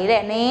 നെഗറ്റീവായി അല്ലേ?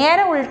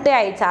 നേരെ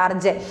ഉൾട്ടയായി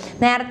ചാർജ്.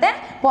 നേരത്തെ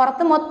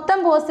പുറത്ത് മൊത്തം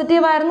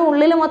പോസിറ്റീവായിരുന്നു,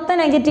 ഉള്ളിൽ മൊത്തം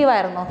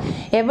നെഗറ്റീവായിരുന്നു.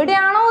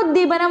 എവിടെയാണോ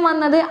ഉദ്ദീപനം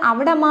വന്നത്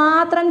അവിടെ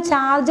മാത്രം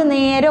ചാർജ്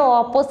നേരെ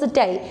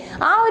ഓപ്പോസിറ്റായി.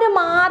 ആ ഒരു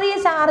മാറിയ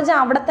ചാർജ്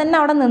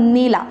അവിടെ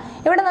നിന്നില്ല.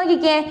 ഇവിടെ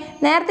നോക്കിക്കേ,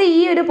 നേരത്തെ ഈ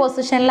ഒരു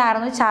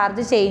പൊസിഷനിലായിരുന്നു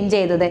ചാർജ് ചേഞ്ച്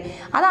ചെയ്തത്.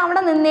 അത്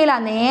അവിടെ നിന്നില്ല,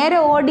 നേരെ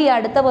ഓടി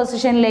അടുത്ത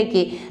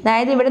പൊസിഷനിലേക്ക്.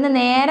 അതായത് ഇവിടുന്ന്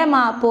നേരെ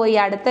പോയി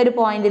അടുത്തൊരു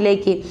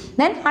പോയിന്റിലേക്ക്.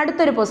 ദെൻ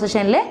അടുത്തൊരു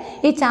പൊസിഷനിൽ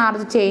ഈ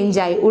ചാർജ്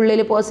ചേഞ്ചായി.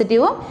 ഉള്ളിൽ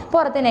പോസിറ്റീവും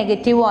പുറത്ത്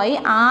നെഗറ്റീവും ആയി.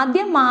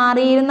 ആദ്യം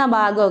മാറിയിരുന്ന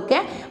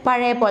ഭാഗമൊക്കെ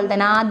പഴയ പോലെ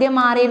തന്നെ. ആദ്യം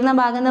മാറിയിരുന്ന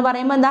ഭാഗം എന്ന്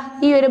പറയുമ്പോൾ എന്താ?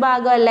 ഈ ഒരു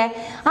ഭാഗമല്ലേ,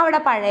 അവിടെ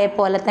പഴയ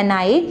പോലെ തന്നെ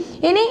ആയി.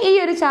 ഇനി ഈ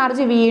ഒരു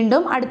ചാർജ്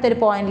വീണ്ടും അടുത്തൊരു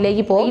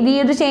പോയിന്റിലേക്ക് പോകും. ഈ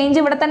ഒരു ചേഞ്ച്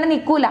ഇവിടെ തന്നെ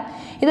നിൽക്കൂല.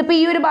 ഇതിപ്പോൾ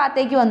ഈ ഒരു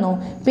ഭാഗത്തേക്ക് വന്നു,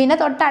 പിന്നെ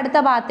തൊട്ടടുത്ത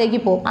ഭാഗത്തേക്ക്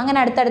പോകും. അങ്ങനെ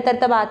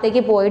അടുത്തടുത്ത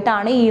ഭാഗത്തേക്ക്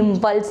പോയിട്ടാണ് ഈ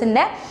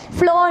ഇമ്പൾസിൻ്റെ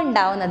ഫ്ലോ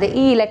ഉണ്ടാവുന്നത്.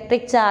 ഈ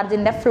ഇലക്ട്രിക്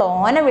ചാർജിൻ്റെ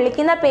ഫ്ലോനെ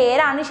വിളിക്കുന്ന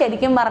പേരാണ്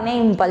ശരിക്കും പറഞ്ഞ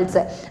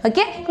ഇമ്പൾസ്.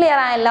 ഓക്കെ, ക്ലിയർ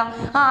ആയല്ലോ?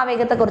 ആ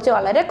ആവേഗത്തെക്കുറിച്ച്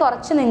വളരെ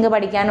കുറച്ച് നിങ്ങൾക്ക്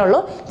പഠിക്കാനുള്ളൂ.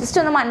 ജസ്റ്റ്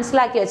ഒന്ന്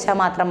മനസ്സിലാക്കി വെച്ചാൽ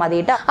മാത്രം മതി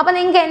കേട്ടോ. അപ്പോൾ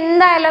നിങ്ങൾക്ക്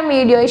എന്തായാലും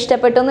വീഡിയോ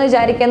ഇഷ്ടപ്പെട്ടു എന്ന്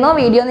വിചാരിക്കുന്നു.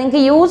 വീഡിയോ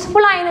നിങ്ങൾക്ക്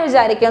യൂസ്ഫുൾ ആയെന്ന്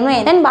വിചാരിക്കുന്നു.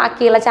 ഞാൻ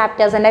ബാക്കിയുള്ള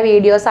ചാപ്റ്റേഴ്സിൻ്റെ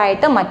വീഡിയോസ്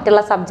ആയിട്ട്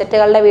മറ്റുള്ള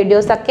സബ്ജക്റ്റുകളുടെ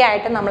വീഡിയോസ് ഒക്കെ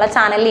ആയിട്ട് നമ്മളെ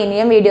ചാനലിൽ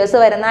ഇനിയും വീഡിയോസ്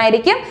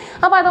വരുന്നതായിരിക്കും.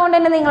 അപ്പോൾ അതുകൊണ്ട്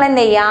തന്നെ നിങ്ങൾ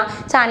എന്ത് ചെയ്യുക?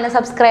 ചാനൽ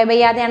സബ്സ്ക്രൈബ്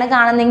ചെയ്യാതെയാണ്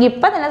കാണുന്നതെങ്കിൽ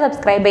ഇപ്പം തന്നെ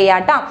സബ്സ്ക്രൈബ് ചെയ്യുക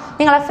കേട്ടോ.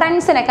 നിങ്ങളെ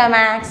ഫ്രണ്ട്സിനൊക്കെ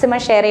മാക്സിമം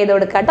ഷെയർ ചെയ്ത്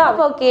കൊടുക്കുക കേട്ടോ.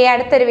 അപ്പോൾ ഓക്കെ,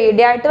 അടുത്തൊരു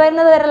വീഡിയോ ആയിട്ട്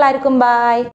വരുന്നത് വരെ എല്ലാവർക്കും ബൈ.